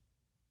ignore.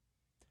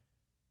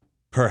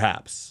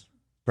 Perhaps.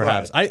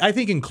 Right. I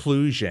think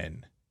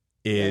inclusion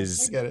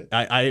is. I get it.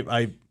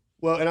 I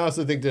well, and I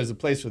also think there's a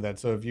place for that.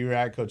 So if you're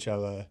at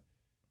Coachella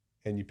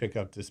and you pick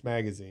up this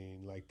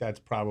magazine, like that's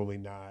probably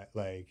not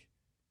like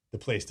the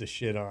place to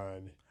shit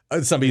on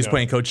somebody who's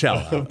playing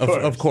Coachella.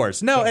 Of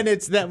course. No, and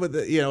it's that with,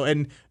 you know,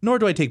 and nor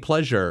do I take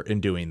pleasure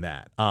in doing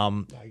that.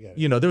 I get it.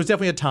 You know, there was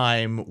definitely a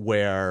time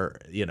where,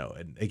 you know,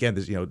 and again,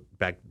 this, you know,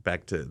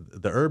 back to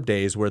the Herb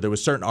days where there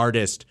was certain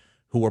artists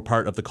who were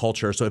part of the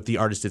culture. So if the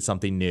artist did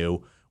something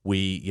new,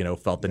 we, you know,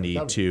 felt the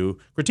need to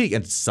critique.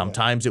 And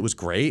sometimes it was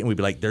great, and we'd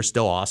be like, they're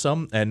still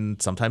awesome.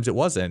 And sometimes it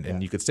wasn't.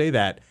 And you could say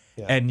that.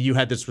 Yeah. And you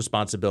had this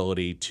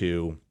responsibility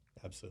to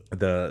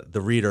the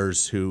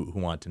readers who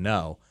want to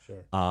know.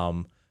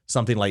 Sure.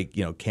 Something like,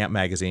 you know, Camp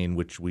Magazine,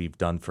 which we've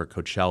done for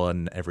Coachella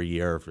and every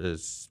year for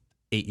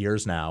 8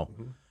 years now.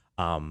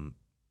 Mm-hmm.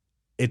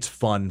 It's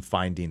fun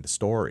finding the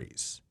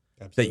stories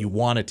that you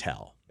want to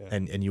tell,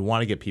 and you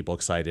want to get people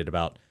excited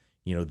about,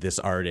 you know, this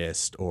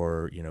artist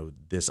or, you know,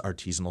 this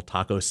artisanal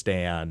taco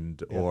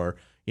stand or,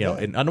 you know,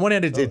 and on the one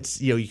hand,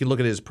 it's, you know, you can look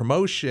at it as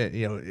promotion,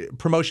 you know,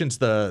 promotion's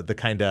the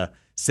kind of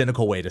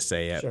cynical way to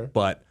say it. Sure.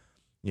 But,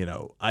 you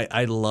know,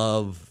 I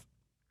love,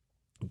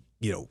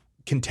 you know,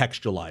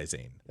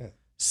 contextualizing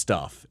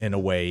stuff in a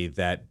way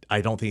that I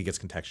don't think it gets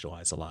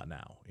contextualized a lot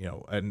now, you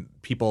know, and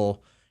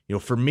people, you know,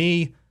 for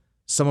me,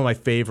 some of my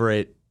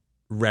favorite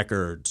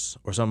records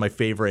or some of my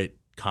favorite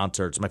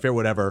concerts, my favorite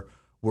whatever,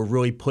 were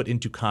really put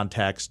into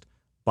context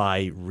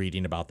by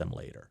reading about them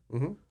later,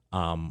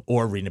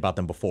 or reading about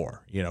them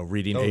before. You know,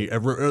 reading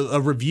a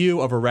review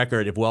of a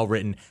record, if well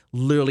written,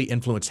 literally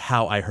influenced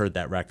how I heard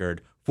that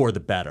record for the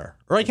better,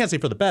 or I can't say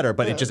for the better,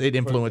 but it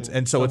influenced,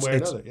 and so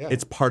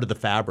it's part of the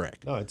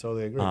fabric. No, I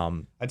totally agree.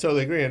 I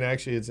totally agree, and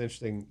actually, it's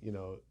interesting,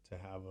 to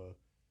have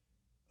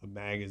a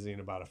magazine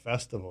about a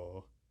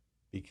festival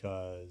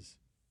because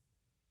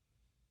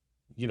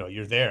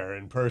you're there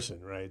in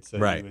person, right? So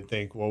you would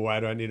think, well, why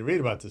do I need to read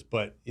about this?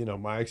 But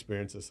my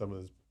experience as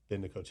someone who's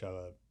been to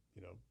Coachella,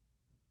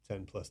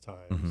 10 plus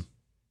times,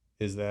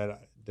 is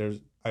that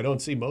I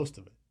don't see most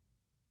of it.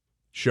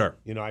 Sure.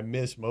 I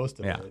miss most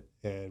of it,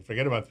 and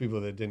forget about the people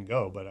that didn't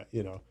go, but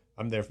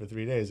I'm there for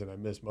 3 days and I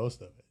miss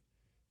most of it.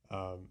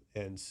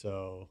 And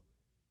so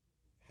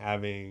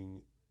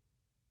having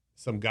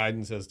some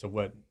guidance as to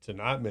what to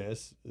not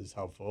miss is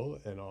helpful,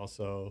 and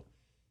also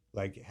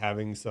like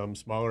having some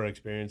smaller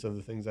experience of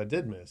the things I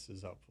did miss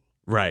is helpful.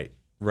 Right.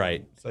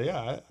 So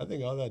yeah, I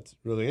think all that's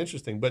really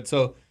interesting. But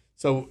so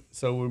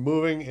we're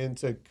moving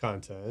into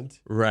content,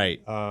 right?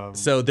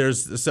 So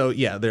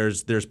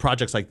there's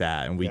projects like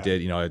that, and we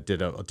did I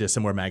did a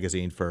similar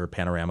magazine for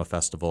Panorama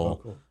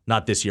Festival,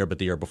 not this year but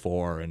the year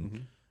before,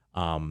 and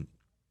I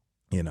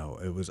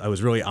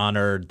was really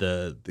honored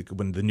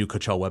when the new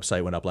Coachella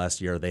website went up last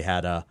year. They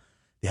had a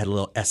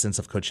little essence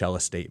of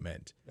Coachella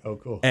statement. Oh,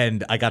 cool!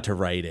 And I got to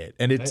write it,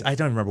 and I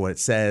don't remember what it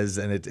says,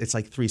 and it's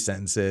like 3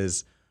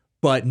 sentences,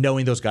 but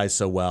knowing those guys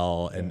so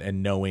well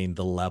and knowing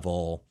the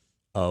level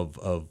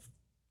of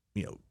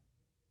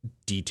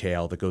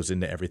detail that goes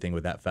into everything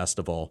with that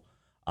festival,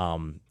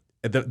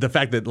 the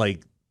fact that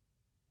like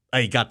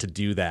I got to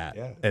do that,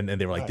 and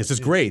they were like, "This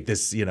is great.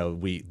 This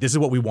this is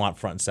what we want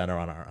front and center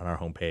on our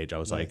homepage." I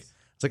was like,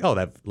 "It's like, oh,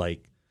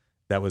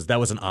 that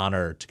was an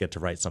honor to get to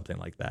write something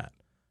like that."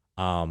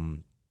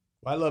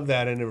 I love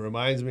that, and it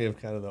reminds me of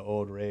kind of the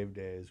old rave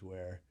days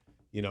where,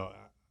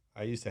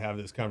 I used to have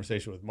this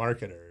conversation with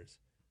marketers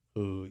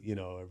who,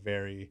 are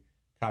very,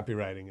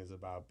 copywriting is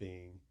about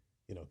being,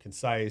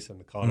 concise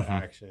and the call to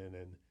action,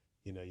 and,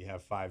 you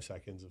have 5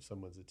 seconds of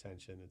someone's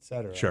attention, et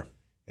cetera. Sure.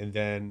 And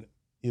then,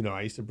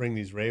 I used to bring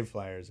these rave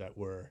flyers that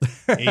were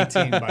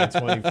 18 by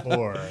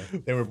 24.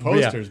 They were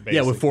posters, basically.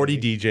 Yeah, with 40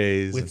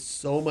 DJs. With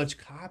so much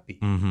copy.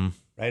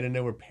 Right, and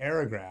there were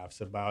paragraphs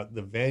about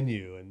the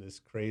venue and this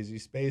crazy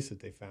space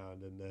that they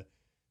found, and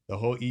the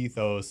whole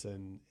ethos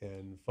and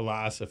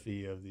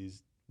philosophy of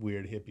these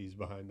weird hippies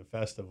behind the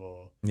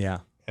festival. Yeah,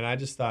 and I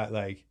just thought,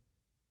 like,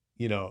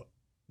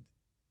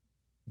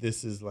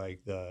 this is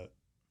like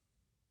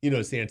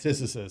it's the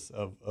antithesis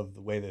of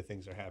the way that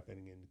things are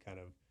happening in kind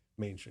of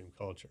mainstream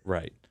culture.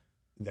 Right.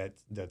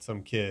 That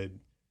some kid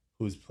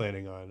who's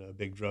planning on a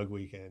big drug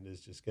weekend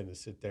is just going to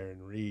sit there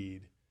and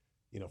read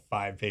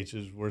 5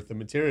 pages worth of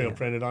material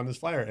printed on this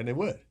flyer, and they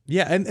would.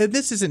 Yeah, and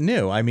this isn't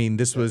new. I mean,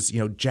 this was,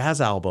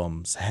 jazz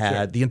albums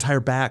had the entire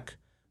back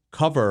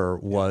cover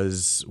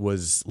was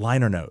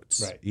liner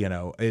notes. Right.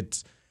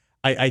 It's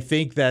I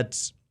think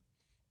that's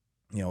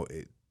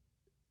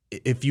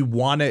if you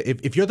want to,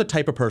 if you're the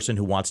type of person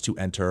who wants to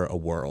enter a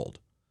world,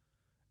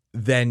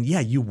 then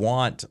you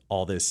want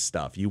all this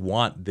stuff. You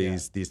want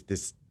these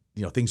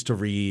things to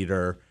read,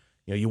 or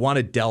you want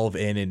to delve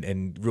in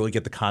and really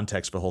get the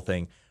context for the whole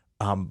thing.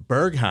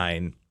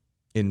 Berghain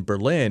in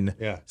Berlin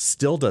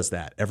still does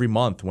that every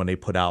month when they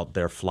put out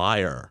their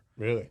flyer.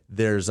 Really?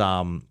 There's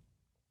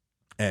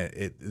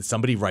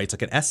somebody writes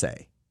like an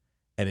essay,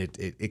 and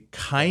it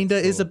kind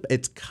of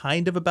it's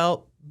kind of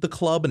about the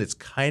club, and it's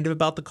kind of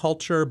about the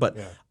culture, but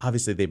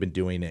obviously they've been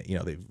doing it.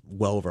 They've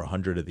well over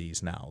 100 of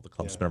these now. The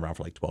club's been around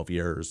for like 12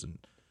 years, and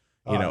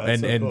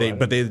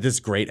they this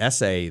great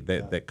essay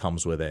that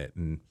comes with it,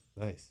 and.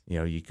 Nice.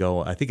 You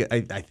go. I think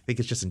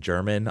it's just in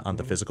German on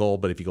the physical,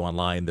 but if you go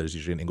online, there's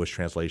usually an English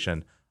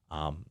translation.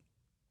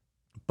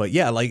 But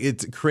like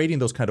it's creating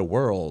those kind of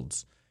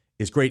worlds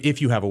is great if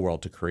you have a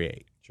world to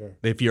create. Sure.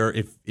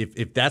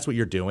 If that's what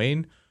you're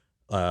doing,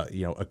 a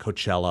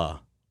Coachella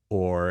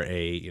or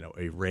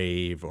a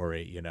rave or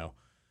a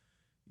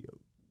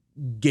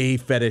gay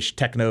fetish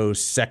techno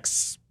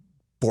sex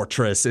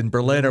fortress in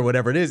Berlin or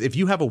whatever it is. If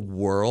you have a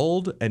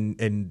world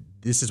and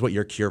this is what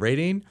you're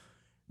curating,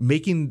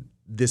 making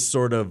this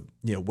sort of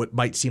what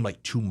might seem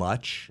like too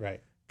much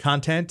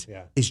content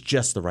is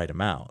just the right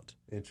amount.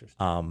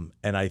 Interesting.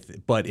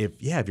 And but if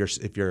you're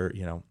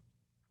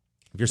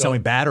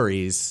selling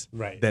batteries,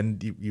 then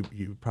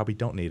you probably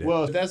don't need it.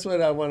 Well, that's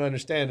what I want to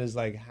understand is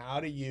like how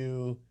do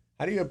you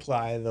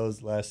apply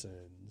those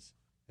lessons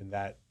and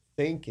that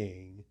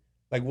thinking?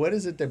 Like, what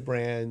is it that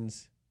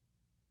brands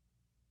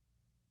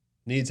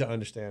need to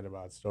understand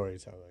about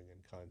storytelling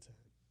and content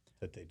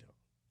that they don't?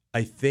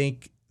 I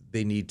think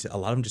they need to. A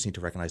lot of them just need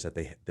to recognize that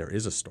there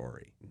is a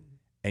story,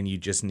 and you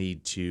just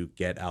need to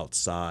get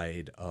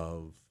outside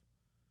of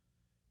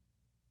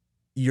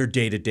your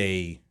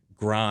day-to-day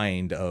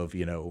grind of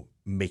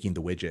making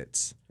the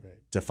widgets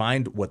to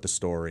find what the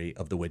story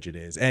of the widget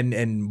is.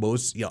 And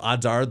most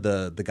odds are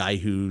the guy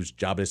whose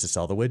job it is to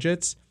sell the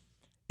widgets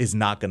is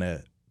not going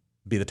to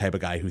be the type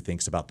of guy who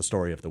thinks about the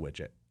story of the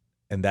widget,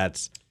 and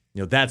that's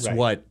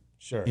what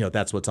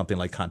that's what something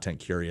like Content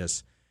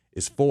Curious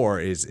is for,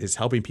 is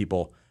helping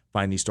people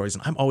find these stories.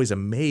 And I'm always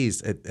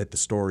amazed at the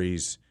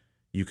stories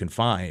you can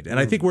find. And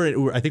I think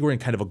we're in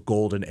kind of a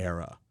golden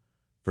era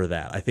for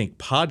that. I think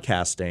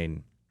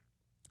podcasting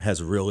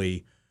has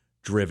really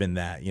driven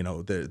that. You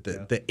know,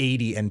 the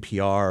 80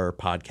 NPR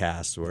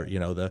podcasts, or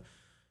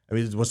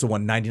what's the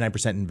one,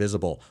 99%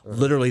 Invisible?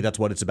 Literally, that's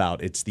what it's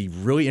about. It's the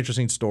really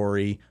interesting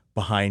story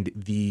behind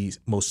the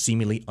most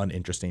seemingly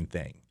uninteresting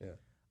thing. Yeah.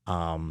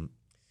 I mean,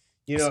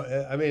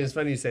 it's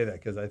funny you say that,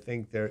 because I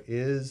think there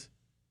is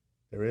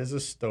a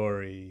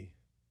story.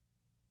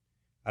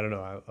 I don't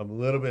know. I'm a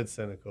little bit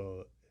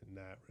cynical in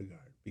that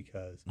regard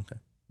because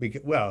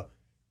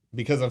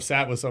I've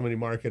sat with so many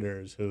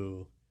marketers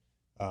who,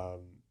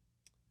 the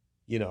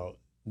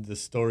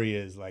story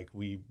is like,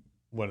 we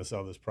want to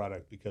sell this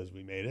product because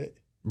we made it.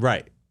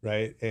 Right.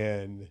 Right.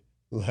 And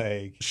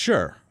like,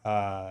 sure.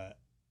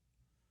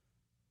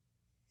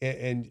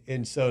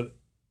 And so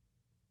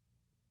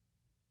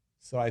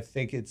I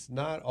think it's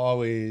not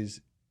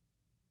always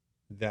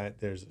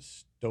that there's a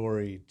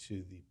story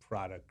to the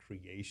product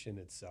creation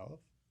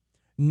itself.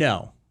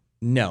 No,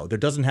 there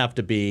doesn't have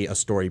to be a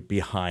story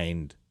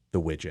behind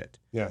the widget.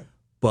 Yeah.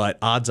 But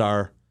odds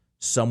are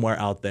somewhere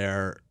out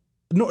there,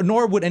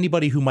 nor would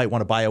anybody who might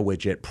want to buy a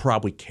widget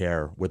probably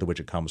care where the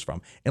widget comes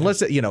from.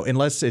 Unless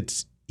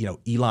it's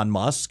Elon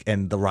Musk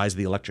and the rise of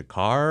the electric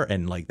car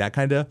and like that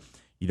kind of,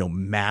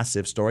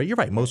 massive story. You're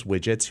right. Most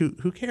widgets,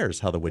 who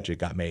cares how the widget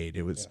got made?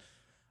 It was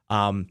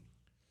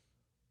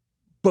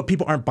but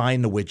people aren't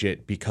buying the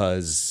widget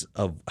because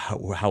of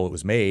how it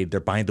was made. They're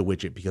buying the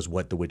widget because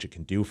what the widget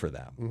can do for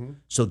them. Mm-hmm.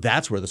 So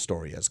that's where the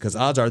story is, because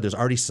odds are there's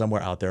already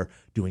somewhere out there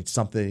doing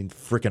something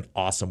freaking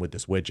awesome with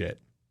this widget.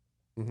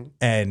 Mm-hmm.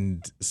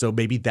 And so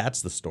maybe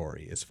that's the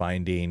story, is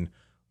finding,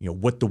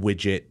 what the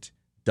widget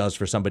does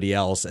for somebody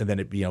else. And then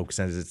it,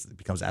 since it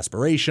becomes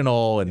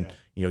aspirational and,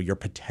 your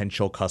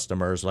potential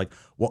customers are like,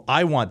 well,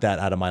 I want that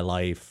out of my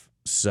life.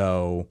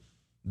 So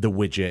the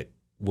widget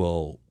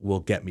will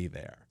get me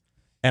there.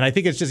 And I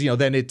think it's just,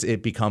 then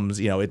it becomes,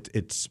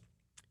 it's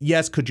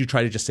yes, could you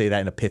try to just say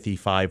that in a pithy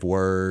 5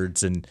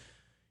 words and,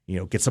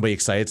 get somebody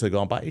excited to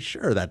go and buy?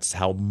 Sure, that's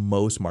how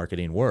most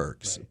marketing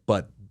works. Right.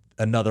 But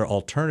another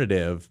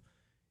alternative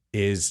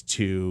is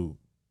to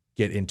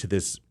get into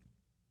this,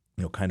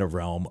 kind of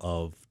realm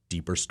of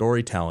deeper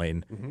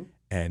storytelling. Mm-hmm.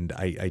 And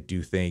I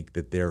do think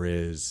that there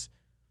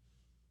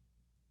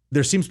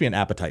seems to be an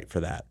appetite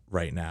for that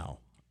right now.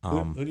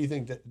 Who do you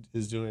think that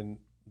is doing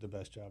the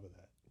best job of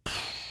that?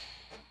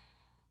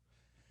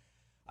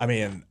 I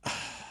mean,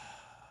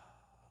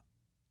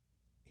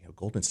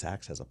 Goldman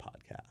Sachs has a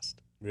podcast.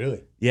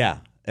 Really? Yeah,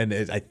 and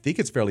I think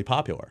it's fairly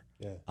popular.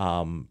 Yeah.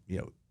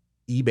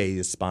 eBay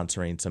is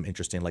sponsoring some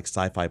interesting like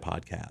sci-fi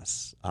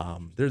podcasts.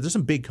 There's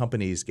some big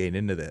companies getting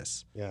into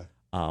this. Yeah.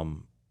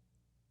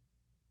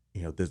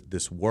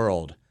 This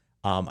world.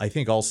 I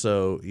think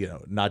also,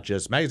 not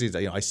just magazines.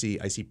 I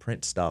see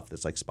print stuff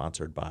that's like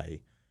sponsored by,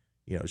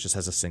 it just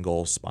has a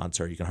single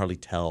sponsor. You can hardly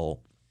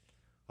tell.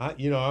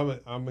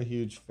 I'm a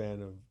huge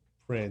fan of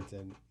print,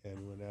 and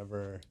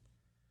whenever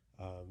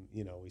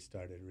we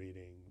started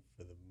reading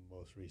for the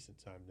most recent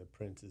time, The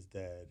Print is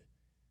Dead,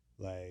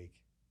 like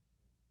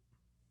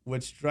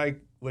what struck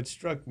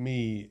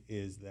me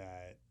is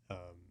that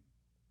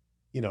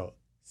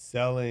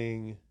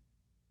selling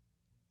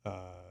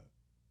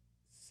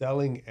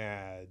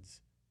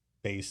ads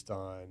based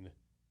on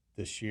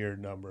the sheer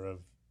number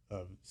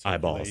of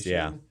eyeballs,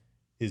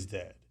 is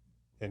dead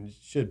and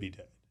should be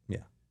dead.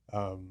 Yeah.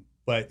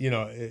 But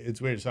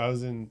it's weird. So I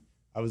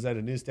was at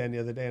a newsstand the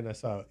other day and I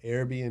saw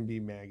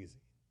Airbnb magazine.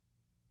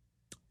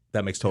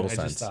 That makes total sense.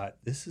 I just thought,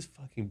 this is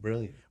fucking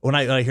brilliant. When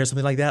I hear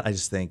something like that, I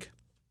just think,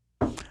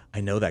 I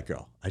know that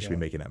girl. I should be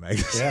making that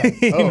magazine.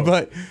 Yeah. Oh,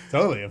 but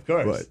totally, of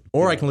course.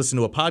 Or I can listen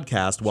to a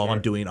podcast while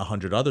I'm doing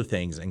 100 other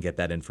things and get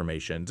that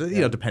information.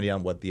 Depending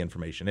on what the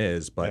information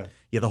is. But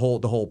the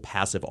whole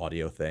passive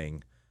audio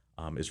thing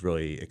is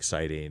really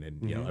exciting,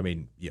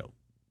 and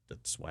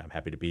that's why I'm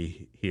happy to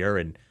be here.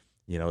 And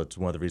it's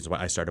one of the reasons why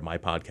I started my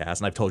podcast.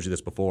 And I've told you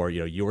this before.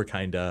 You were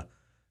kind of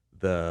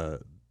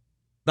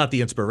not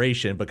the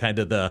inspiration, but kind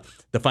of the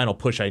final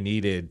push I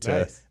needed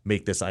to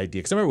make this idea.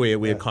 Because I remember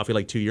we had coffee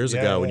like 2 years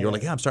ago, and you were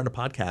like, I'm starting a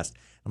podcast.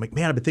 I'm like,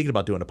 man, I've been thinking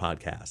about doing a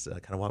podcast. And I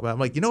kind of walk by. I'm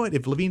like, you know what?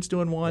 If Levine's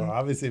doing one. Well,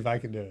 obviously, if I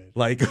can do it.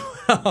 Like,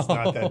 it's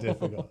not that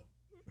difficult.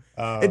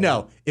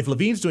 No, if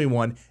Levine's doing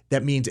one,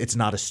 that means it's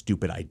not a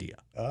stupid idea.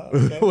 Oh,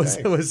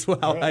 okay, was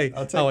how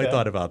I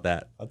thought about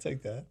that. I'll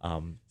take that.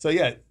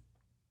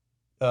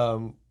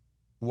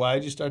 Why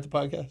did you start the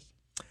podcast?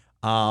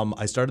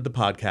 I started the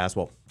podcast.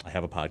 Well, I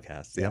have a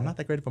podcast. See, I'm not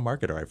that great of a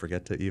marketer. I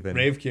forget to even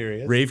Rave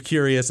Curious. Rave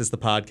Curious is the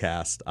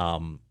podcast.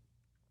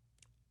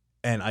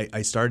 And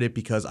I started it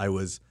because I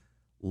was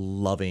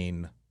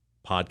loving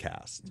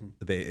podcasts.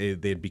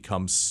 Mm-hmm. They'd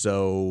become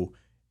so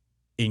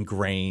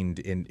ingrained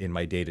in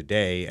my day to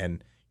day,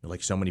 and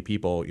like so many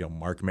people,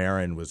 Mark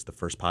Maron was the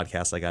first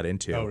podcast I got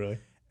into. Oh, really?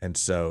 And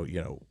so,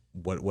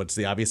 what's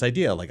the obvious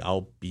idea? Like,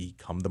 I'll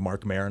become the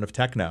Mark Maron of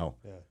techno.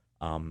 Yeah.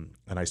 And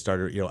I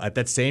started, at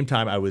that same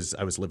time I was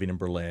living in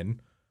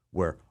Berlin,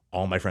 where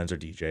all my friends are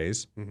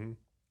DJs. Mm-hmm.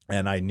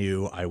 And I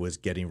knew I was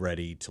getting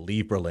ready to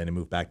leave Berlin and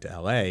move back to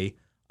LA.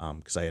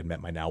 because I had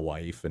met my now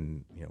wife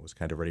and was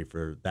kind of ready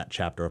for that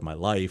chapter of my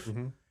life.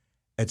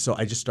 And so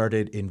I just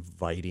started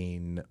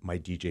inviting my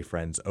DJ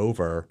friends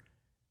over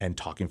and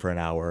talking for an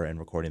hour and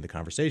recording the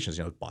conversations.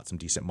 Bought some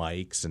decent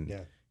mics and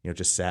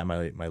just sat in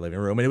my living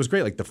room, and it was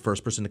great. Like the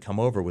first person to come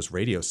over was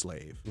Radio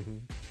Slave.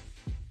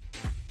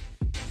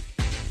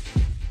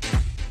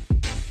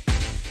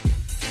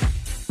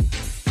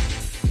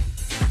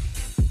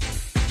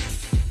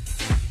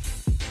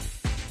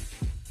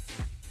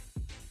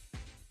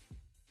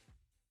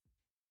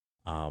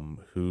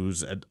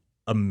 Who's an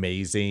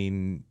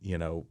amazing,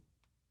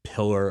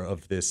 pillar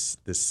of this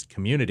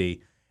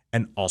community,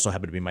 and also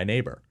happened to be my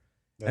neighbor.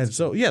 And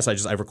so, yes,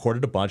 I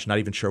recorded a bunch, not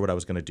even sure what I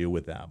was going to do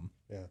with them.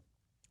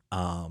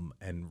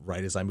 And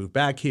right as I moved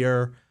back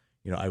here,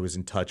 I was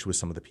in touch with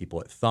some of the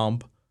people at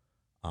Thump,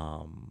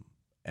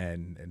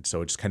 and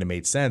so it just kind of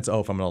made sense.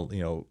 Oh, if I'm going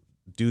to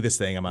do this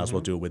thing, I might as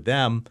well do it with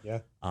them.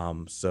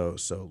 So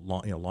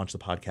launched the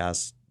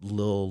podcast a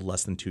little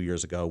less than 2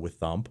 years ago with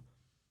Thump.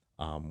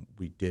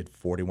 We did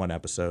 41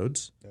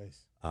 episodes.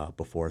 Nice.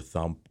 Before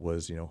Thump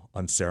was,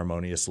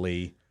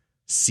 unceremoniously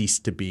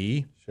ceased to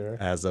be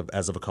as of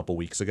a couple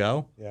weeks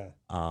ago.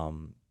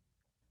 And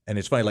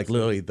it's funny, like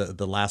literally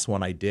the last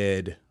one I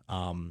did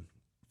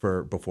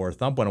for before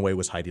Thump went away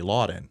was Heidi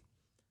Lawden,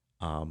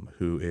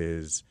 who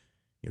is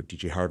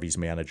DJ Harvey's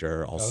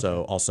manager,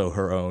 also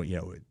her own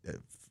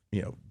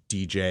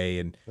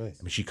DJ, and nice.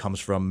 I mean she comes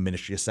from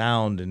Ministry of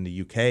Sound in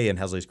the UK and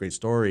has all these great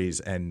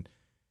stories. And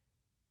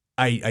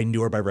I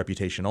knew her by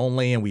reputation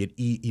only, and we had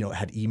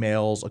had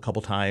emails a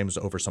couple times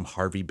over some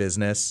Harvey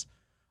business,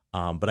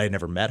 but I had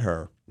never met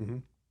her.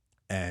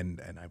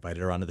 And I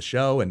invited her onto the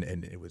show, and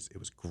it was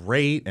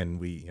great,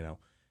 and we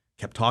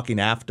kept talking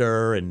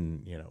after,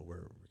 and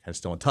we're kind of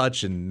still in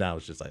touch, and now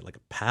it's just like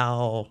a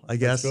pal, I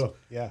guess. That's cool.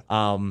 Yeah,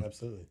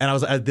 absolutely. And I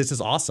was this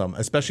is awesome,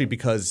 especially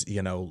because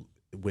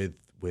with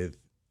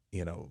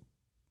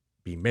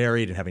being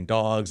married and having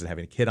dogs and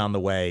having a kid on the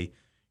way,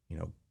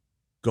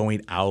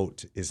 going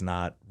out is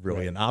not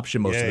really an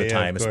option most of the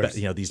time.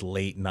 These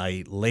late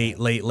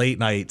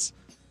nights,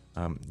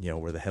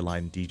 where the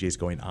headline DJ is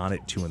going on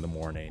at 2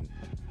 a.m.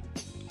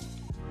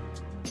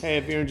 Hey,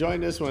 if you're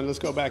enjoying this one, let's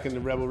go back in the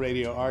Rebel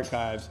Radio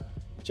archives.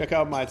 Check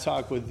out my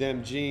talk with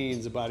Them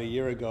Jeans about a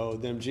year ago.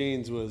 Them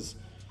Jeans was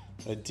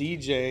a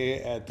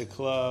DJ at the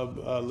club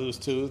Loose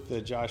Tooth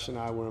that Josh and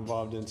I were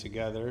involved in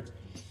together.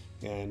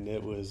 And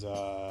it was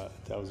that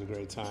was a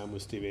great time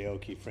with Steve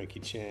Aoki,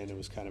 Frankie Chan. It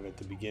was kind of at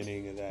the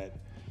beginning of that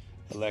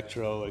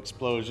electro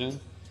explosion.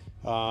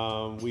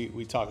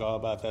 We talk all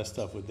about that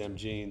stuff with Them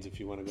Jeans if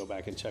you want to go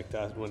back and check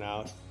that one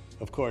out.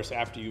 Of course,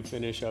 after you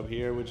finish up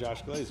here with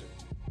Josh Glazer.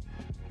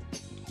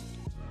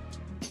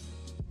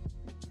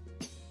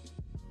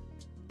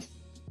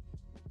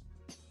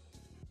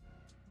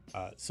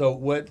 So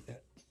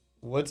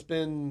what's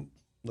been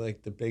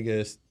like the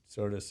biggest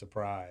sort of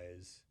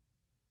surprise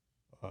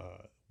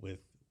with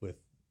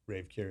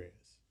Rave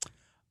Curious?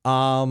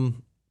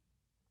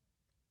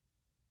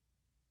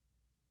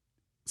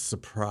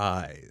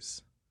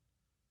 Surprise.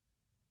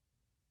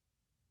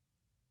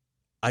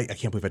 I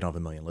can't believe I don't have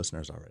 1 million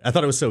listeners already. I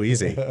thought it was so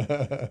easy.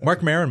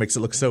 Mark Maron makes it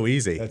look so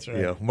easy. That's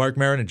right. Mark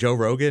Maron and Joe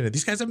Rogan, and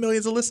these guys have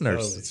millions of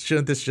listeners. Totally.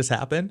 Shouldn't this just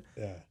happen?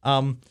 Yeah.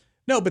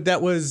 No, but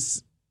that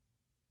was,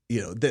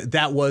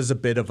 that was a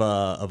bit of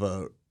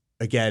a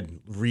again,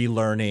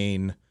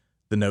 relearning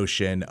the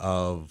notion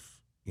of,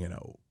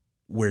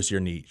 where's your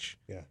niche?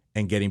 Yeah.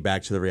 And getting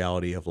back to the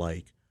reality of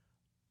like,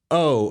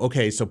 oh,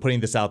 okay, so putting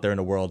this out there in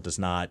the world does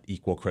not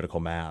equal critical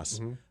mass,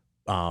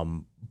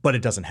 but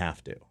it doesn't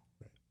have to.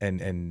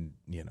 Right. And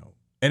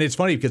it's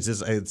funny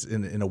because it's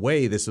in a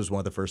way, this was one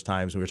of the first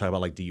times we were talking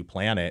about like, do you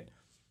plan it?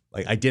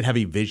 Like I did have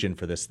a vision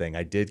for this thing.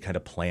 I did kind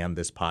of plan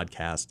this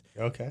podcast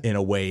in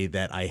a way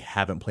that I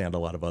haven't planned a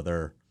lot of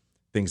other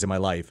things in my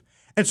life.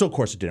 And so, of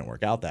course, it didn't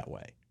work out that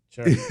way.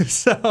 Sure.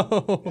 So,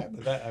 yeah,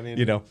 but that, I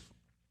mean,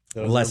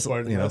 less,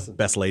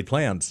 best laid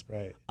plans.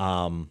 Right.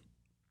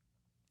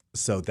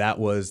 So that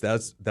was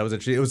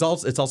interesting. It's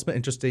also been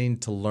interesting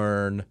to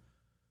learn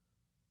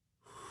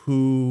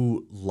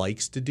who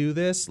likes to do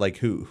this, like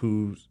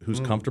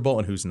who's comfortable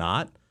and who's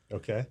not.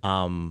 Okay.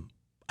 I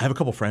have a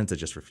couple friends that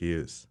just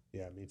refuse.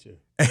 Yeah, me too.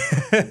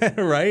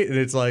 Right? And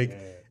it's like,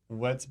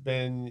 what's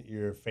been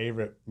your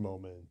favorite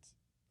moment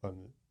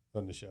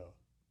on the show?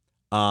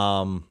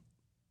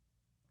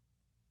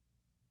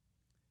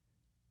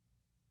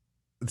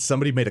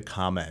 Somebody made a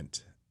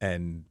comment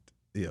and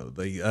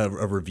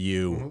a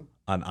review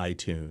on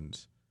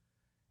iTunes,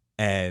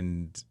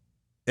 and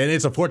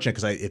it's unfortunate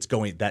because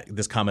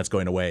this comment's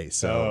going away.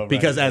 So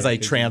because as I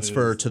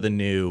transfer to the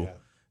new,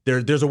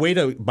 there's a way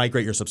to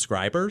migrate your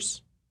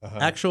subscribers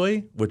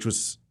actually, which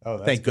was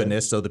thank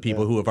goodness. So the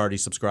people who have already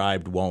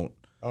subscribed won't.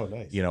 Oh,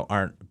 nice.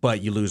 Aren't,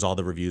 but you lose all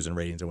the reviews and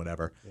ratings and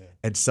whatever. Yeah.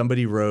 And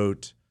somebody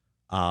wrote,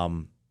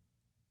 it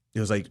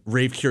was like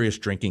Rave Curious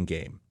drinking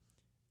game.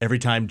 Every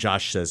time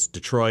Josh says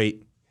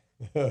Detroit,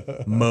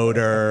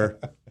 motor,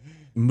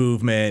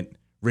 movement,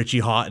 Richie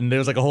Houghton. There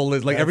was like a whole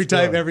list, like That's every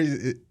time, cool.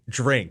 every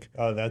drink.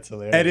 Oh, that's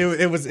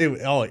hilarious.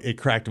 And it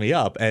cracked me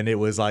up. And it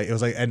was like,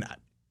 and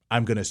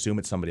I'm going to assume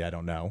it's somebody I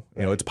don't know.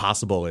 You know, it's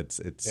possible it's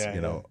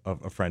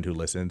a friend who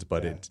listens,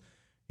 but it's,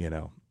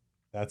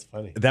 That's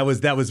funny. That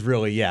was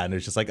really, and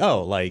it's just like,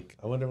 oh, like.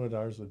 I wonder what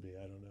ours would be.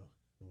 I don't know.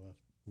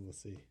 We'll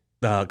see.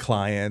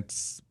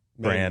 Clients,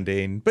 Maybe.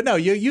 Branding. But no,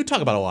 you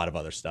talk about a lot of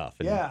other stuff.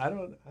 And I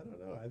don't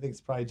know. I think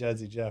it's probably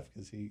Jazzy Jeff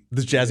because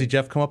does Jazzy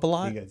Jeff come up a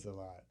lot? He gets a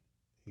lot.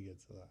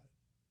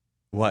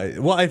 Why?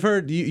 Well, I've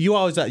heard you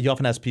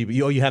often ask people.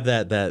 You have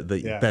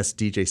the best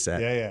DJ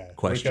set.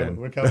 Question.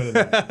 We're coming to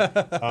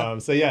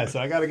that. So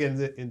I got to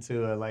get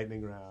into a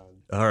lightning round.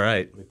 All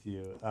right. With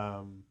you.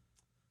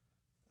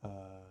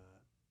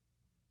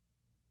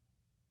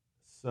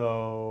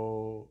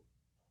 So.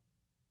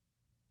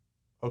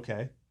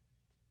 Okay.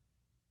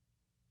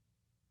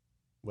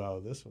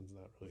 Well, this one's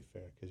not really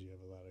fair because you have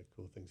a lot of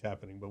cool things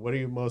happening. But what are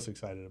you most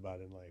excited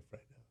about in life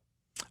right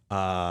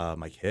now?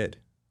 My kid.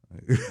 I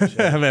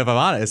mean, if I'm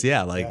honest,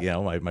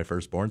 my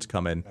firstborn's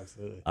coming.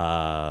 Absolutely.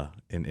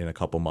 In a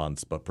couple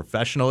months. But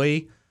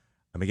professionally,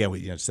 again,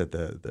 we said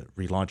the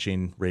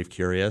relaunching Rave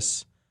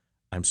Curious,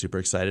 I'm super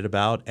excited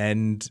about,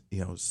 and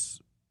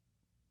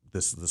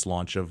this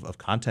launch of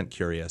Content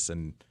Curious,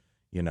 and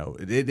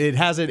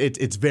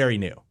it's very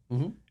new.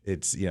 Mm-hmm.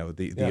 It's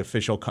the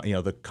official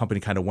the company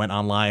kind of went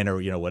online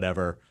or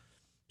whatever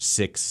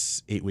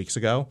 6-8 weeks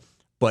ago,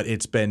 but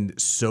it's been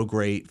so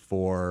great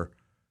for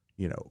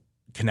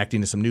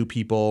connecting to some new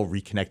people,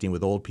 reconnecting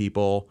with old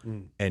people,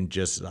 and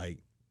just like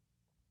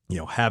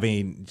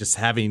having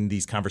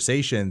these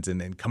conversations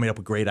and coming up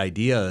with great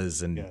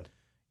ideas, and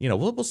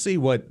we'll see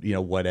what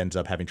ends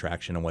up having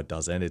traction and what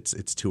doesn't.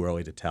 It's too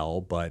early to tell,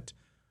 but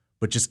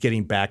just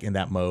getting back in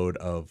that mode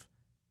of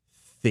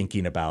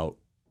thinking about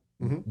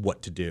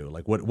what to do,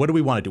 like what do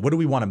we want to do, what do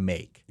we want to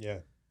make.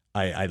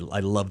 I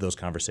love those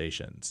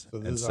conversations. So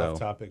this is off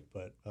topic,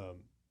 but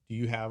do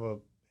you have a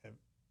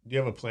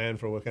plan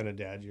for what kind of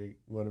dad you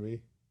want to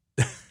be?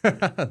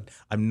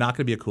 I'm not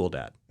going to be a cool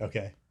dad.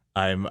 Okay.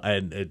 My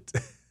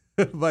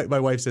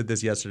wife said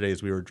this yesterday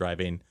as we were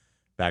driving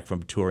back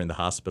from touring the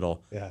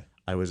hospital. Yeah.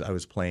 I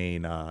was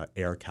playing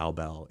air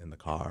cowbell in the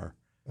car.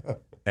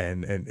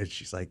 And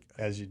she's like,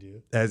 as you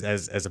do,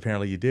 as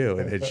apparently you do,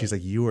 and she's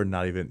like, you are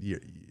not even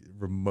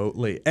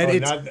remotely, and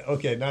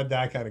not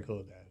that kind of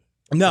cool dad.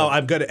 No,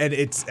 I'm good, and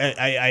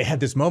I had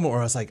this moment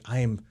where I was like, I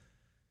am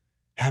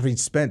having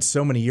spent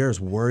so many years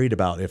worried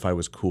about if I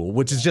was cool,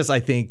 which is just, I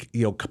think,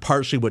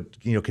 partially what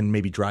can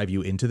maybe drive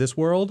you into this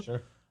world.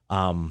 Sure.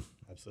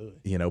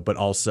 Absolutely. But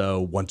also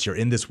once you're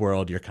in this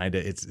world, you're kind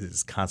of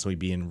it's constantly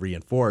being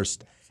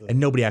reinforced. And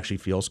nobody actually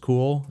feels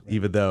cool,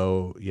 even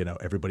though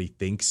everybody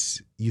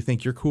thinks you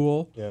think you're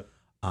cool. Yeah.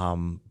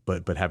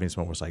 But having this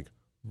moment was like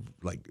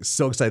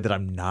so excited that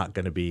I'm not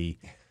gonna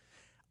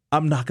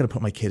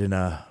put my kid in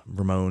a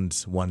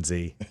Ramones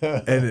onesie,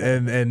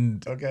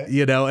 and okay.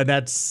 And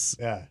that's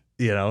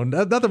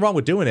nothing wrong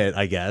with doing it,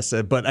 I guess.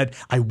 But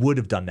I would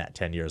have done that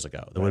 10 years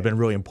ago. That would have been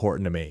really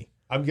important to me.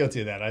 I'm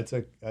guilty of that. I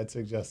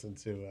took Justin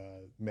to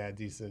Mad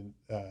Decent.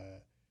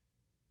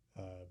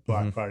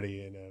 Block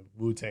party in a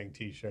Wu-Tang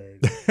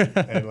t-shirt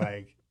and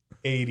like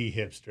 80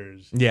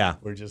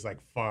 hipsters were just like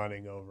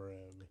fawning over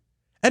him.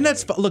 And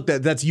that's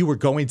that's you were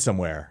going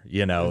somewhere,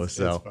 It's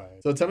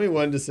fine. So tell me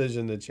one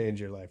decision that changed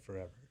your life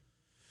forever.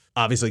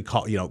 Obviously,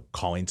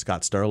 calling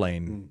Scott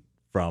Sterling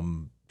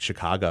from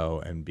Chicago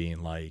and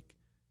being like,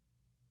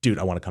 dude,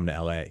 I want to come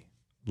to LA.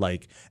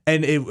 Like,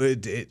 and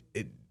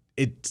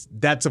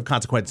that's of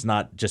consequence,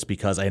 not just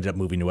because I ended up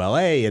moving to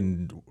LA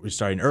and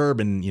starting Herb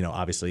and,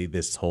 obviously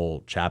this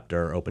whole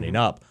chapter opening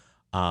up.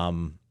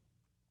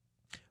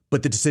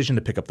 But the decision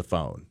to pick up the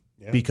phone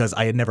because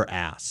I had never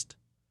asked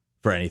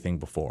for anything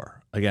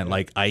before. Again,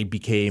 like I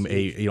became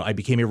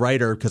a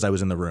writer because I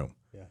was in the room.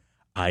 Yeah.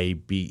 I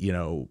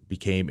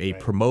became a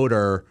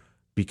promoter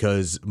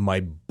because my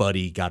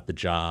buddy got the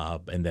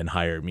job and then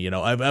hired me.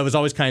 I was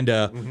always kind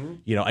of,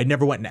 I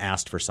never went and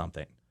asked for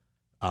something.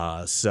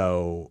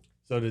 So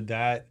did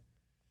that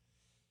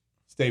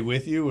stay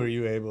with you? Were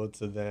you able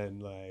to then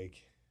like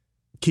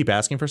keep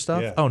asking for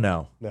stuff? Yeah. Oh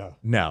no. Okay.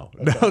 No,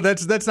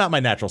 that's not my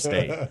natural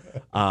state.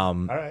 All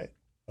right.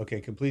 Okay,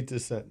 complete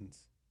this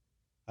sentence.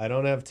 I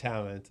don't have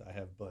talent, I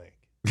have blank.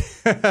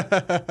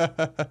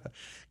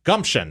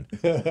 Gumption.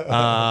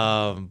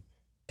 Okay.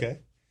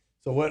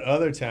 So what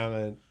other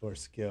talent or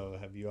skill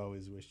have you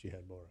always wished you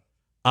had more of?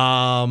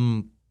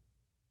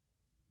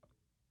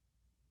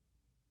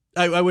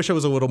 I wish I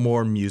was a little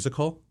more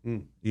musical.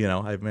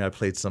 I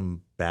played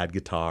some bad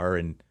guitar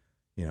and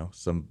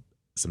some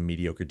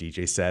mediocre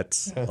DJ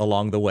sets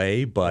along the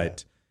way,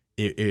 but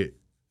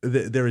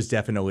there is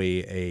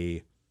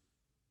definitely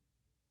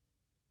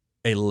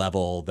a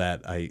level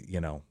that I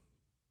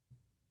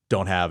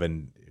don't have,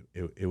 and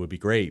it would be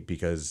great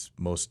because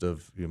most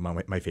of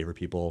my favorite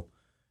people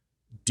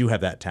do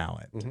have that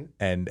talent,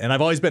 and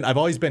I've always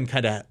been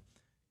kind of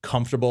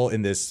comfortable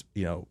in this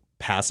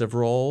passive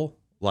role.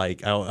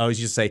 Like I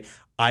always used to say,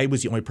 I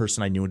was the only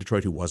person I knew in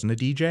Detroit who wasn't a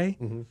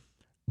DJ,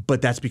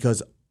 but that's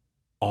because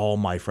all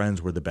my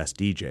friends were the best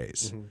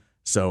DJs.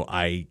 So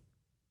I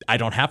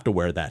don't have to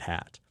wear that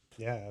hat.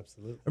 Yeah,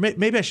 absolutely. Or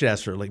maybe I should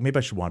ask her, maybe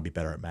I should want to be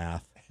better at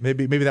math.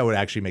 Maybe that would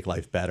actually make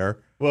life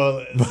better.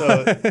 Well,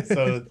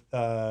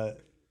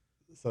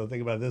 so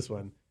think about this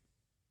one.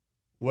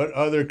 What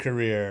other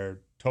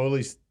career,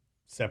 totally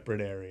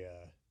separate area,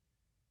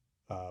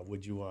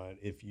 would you want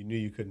if you knew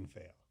you couldn't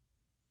fail?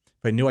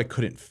 If I knew I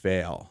couldn't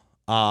fail,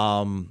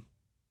 I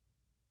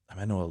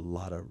know a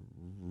lot of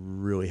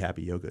really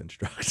happy yoga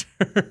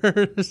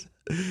instructors.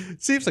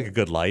 Seems like a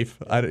good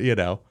life.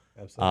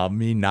 Absolutely.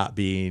 Me not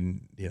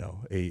being,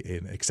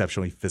 an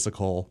exceptionally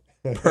physical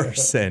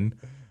person.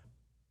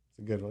 It's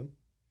a good one.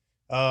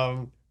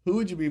 Who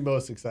would you be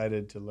most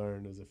excited to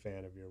learn as a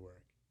fan of your work?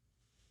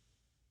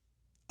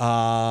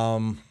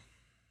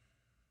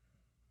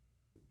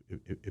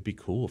 It'd be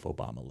cool if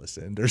Obama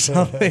listened or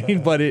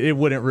something, but it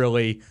wouldn't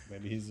really.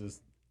 Maybe he's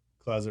just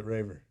closet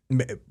raver.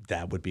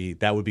 That would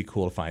be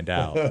cool to find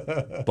out.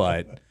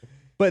 but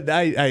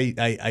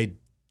I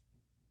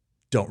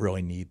don't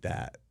really need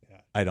that. Yeah.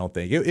 I don't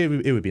think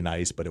it would be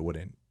nice, but it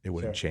wouldn't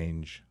Sure.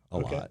 change a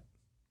lot.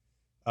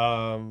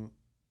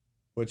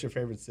 What's your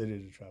favorite city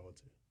to travel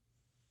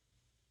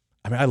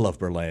to? I love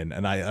Berlin,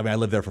 and I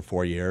lived there for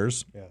 4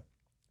 years. Yeah.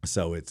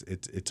 So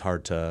it's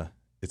hard to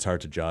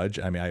judge.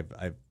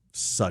 I've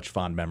such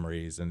fond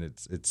memories, and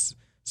it's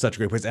such a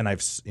great place, and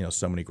I've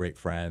so many great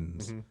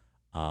friends.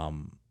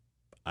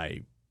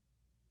 I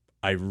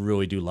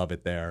really do love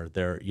it there.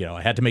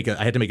 I had to make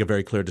a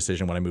very clear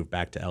decision when I moved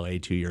back to LA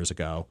 2 years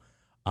ago,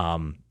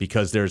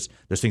 because there's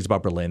things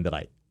about Berlin that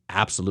I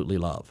absolutely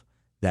love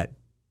that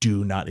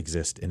do not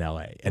exist in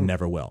LA and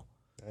never will.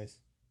 Nice.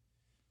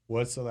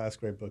 What's the last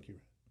great book you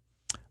read?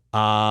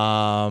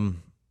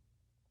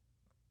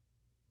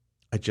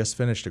 I just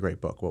finished a great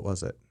book. What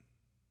was it?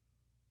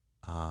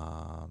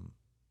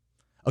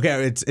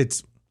 Okay,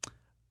 it's.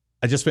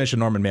 I just finished a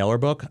Norman Mailer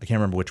book. I can't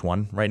remember which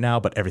one right now,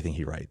 but everything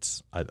he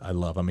writes, I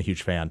love. I'm a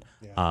huge fan.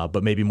 Yeah.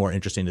 But maybe more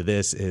interesting to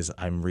this is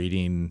I'm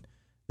reading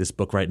this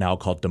book right now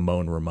called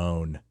Damone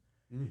Ramone,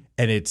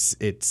 and it's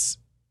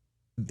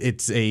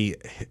a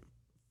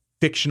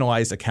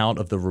fictionalized account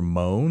of the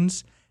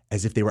Ramones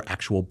as if they were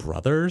actual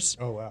brothers.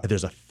 Oh wow! And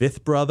there's a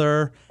fifth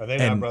brother. Are they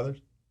not brothers?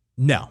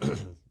 No.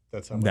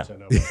 That's how much I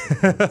know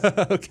about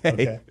them.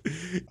 Okay.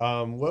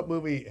 What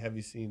movie have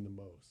you seen the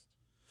most?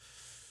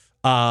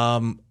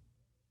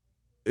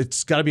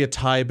 It's got to be a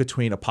tie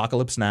between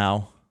Apocalypse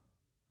Now,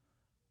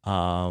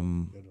 or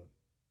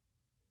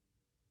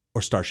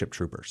Starship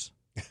Troopers.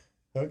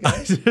 Okay.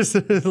 I just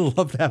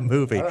love that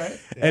movie. All right.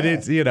 Yeah.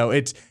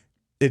 And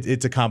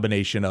it's a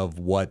combination of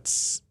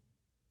what's,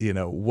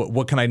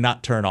 what can I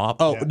not turn off?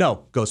 Oh, yeah.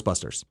 No,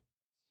 Ghostbusters.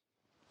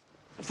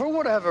 For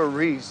whatever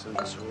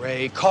reasons,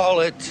 Ray,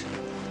 call it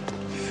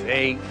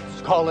fate,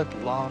 call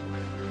it luck,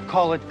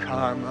 call it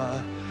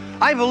karma.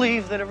 I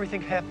believe that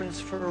everything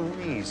happens for a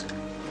reason.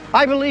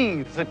 I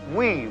believe that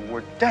we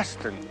were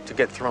destined to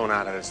get thrown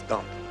out of this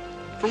dump.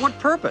 For what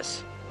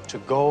purpose? To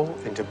go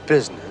into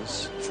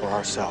business for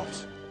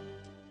ourselves.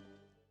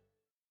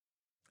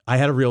 I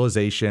had a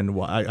realization.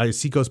 Well, I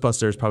see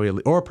Ghostbusters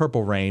probably, or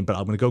Purple Rain, but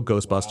I'm going to go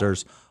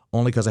Ghostbusters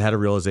only because I had a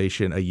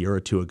realization a year or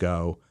two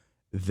ago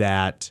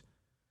that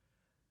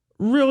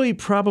really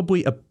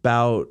probably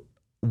about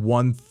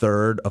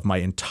 1/3 of my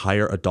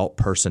entire adult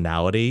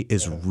personality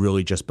is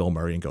really just Bill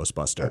Murray and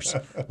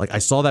Ghostbusters. Like I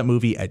saw that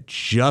movie at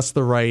just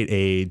the right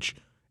age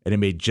and it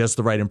made just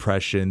the right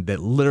impression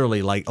that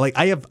literally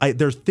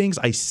there's things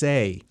I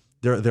say,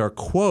 there are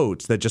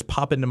quotes that just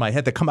pop into my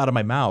head that come out of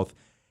my mouth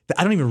that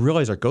I don't even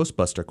realize are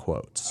Ghostbuster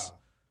quotes. Wow.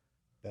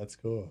 That's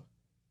cool.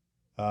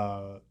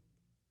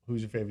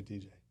 Who's your favorite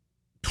DJ?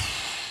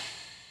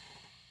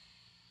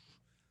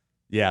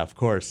 Yeah, of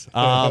course.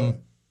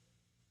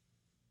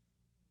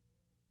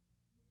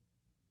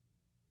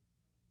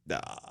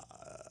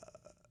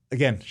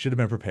 Again, should have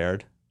been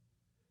prepared.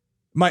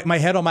 My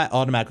head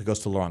automatically goes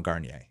to Laurent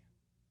Garnier.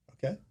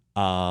 Okay.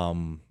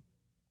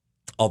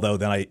 Although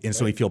then I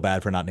instantly feel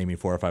bad for not naming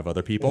 4 or 5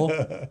 other people.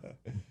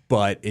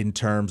 But in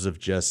terms of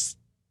just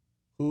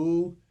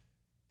who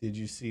did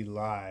you see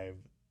live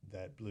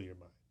that blew your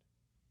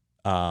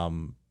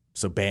mind?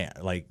 So band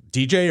like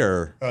DJ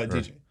or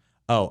DJ.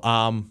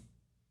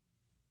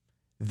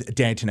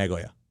 Danny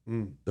Tenaglia.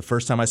 The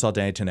first time I saw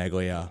Danny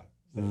Tenaglia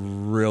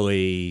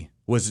really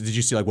did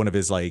you see one of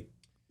his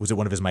was it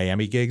one of his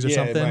Miami gigs or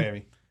something? Yeah,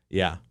 Miami.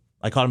 Yeah.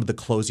 I caught him at the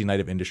closing night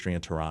of Industry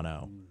in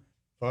Toronto.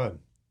 Fun.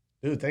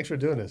 Dude, thanks for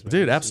doing this, man.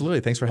 Dude,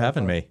 absolutely. Thanks for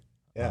having me.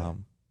 Yeah.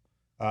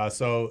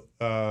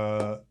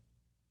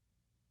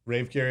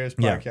 Rave Curious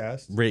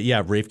podcast.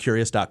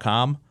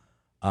 ravecurious.com.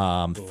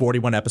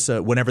 41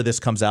 episodes. Whenever this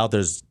comes out,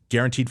 there's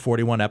guaranteed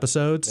 41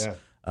 episodes. Yeah.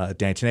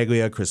 Dan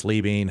Tenaglia, Chris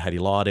Liebing, Heidi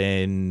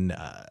Lawden.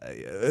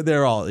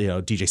 They're all,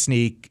 DJ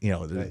Sneak.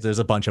 Nice. There's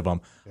a bunch of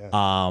them.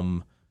 Yeah.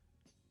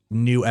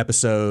 New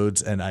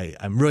episodes, and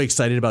I'm really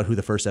excited about who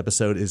the first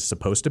episode is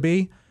supposed to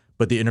be.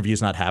 But the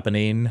interview's not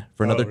happening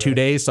for another 2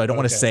 days, so I don't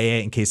want to say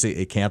it in case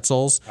it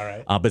cancels. All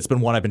right. But it's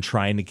been one I've been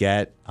trying to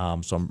get,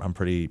 so I'm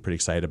pretty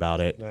excited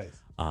about it. Nice.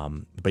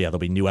 But yeah, there'll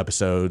be new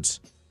episodes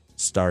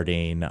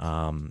starting,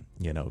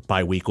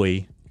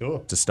 bi-weekly. Cool.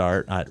 To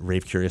start at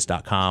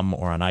ravecurious.com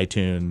or on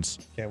iTunes.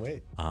 Can't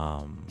wait.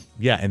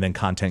 And then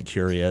Content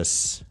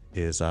Curious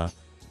is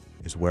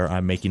where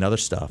I'm making other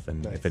stuff.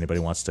 And if anybody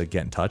wants to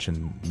get in touch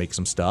and make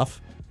some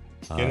stuff,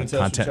 get in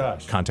touch with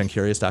Josh.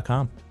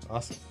 ContentCurious.com.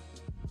 Awesome.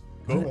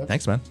 Cool, man.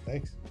 Thanks, man.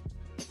 Thanks.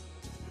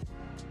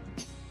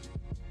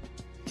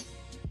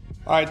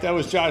 All right, that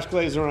was Josh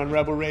Glazer on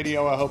Rebel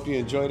Radio. I hope you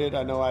enjoyed it.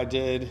 I know I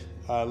did.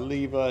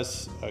 Leave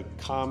us a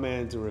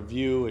comment, a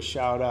review, a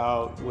shout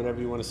out,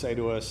 whatever you want to say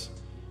to us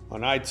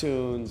on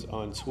iTunes,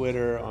 on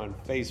Twitter, on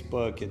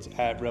Facebook. It's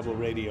at Rebel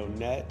Radio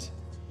Net.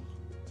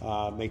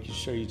 Making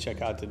sure you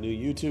check out the new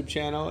YouTube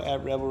channel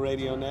at Rebel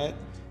Radio Net.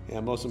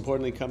 And most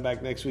importantly, come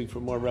back next week for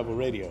more Rebel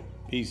Radio.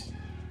 Peace.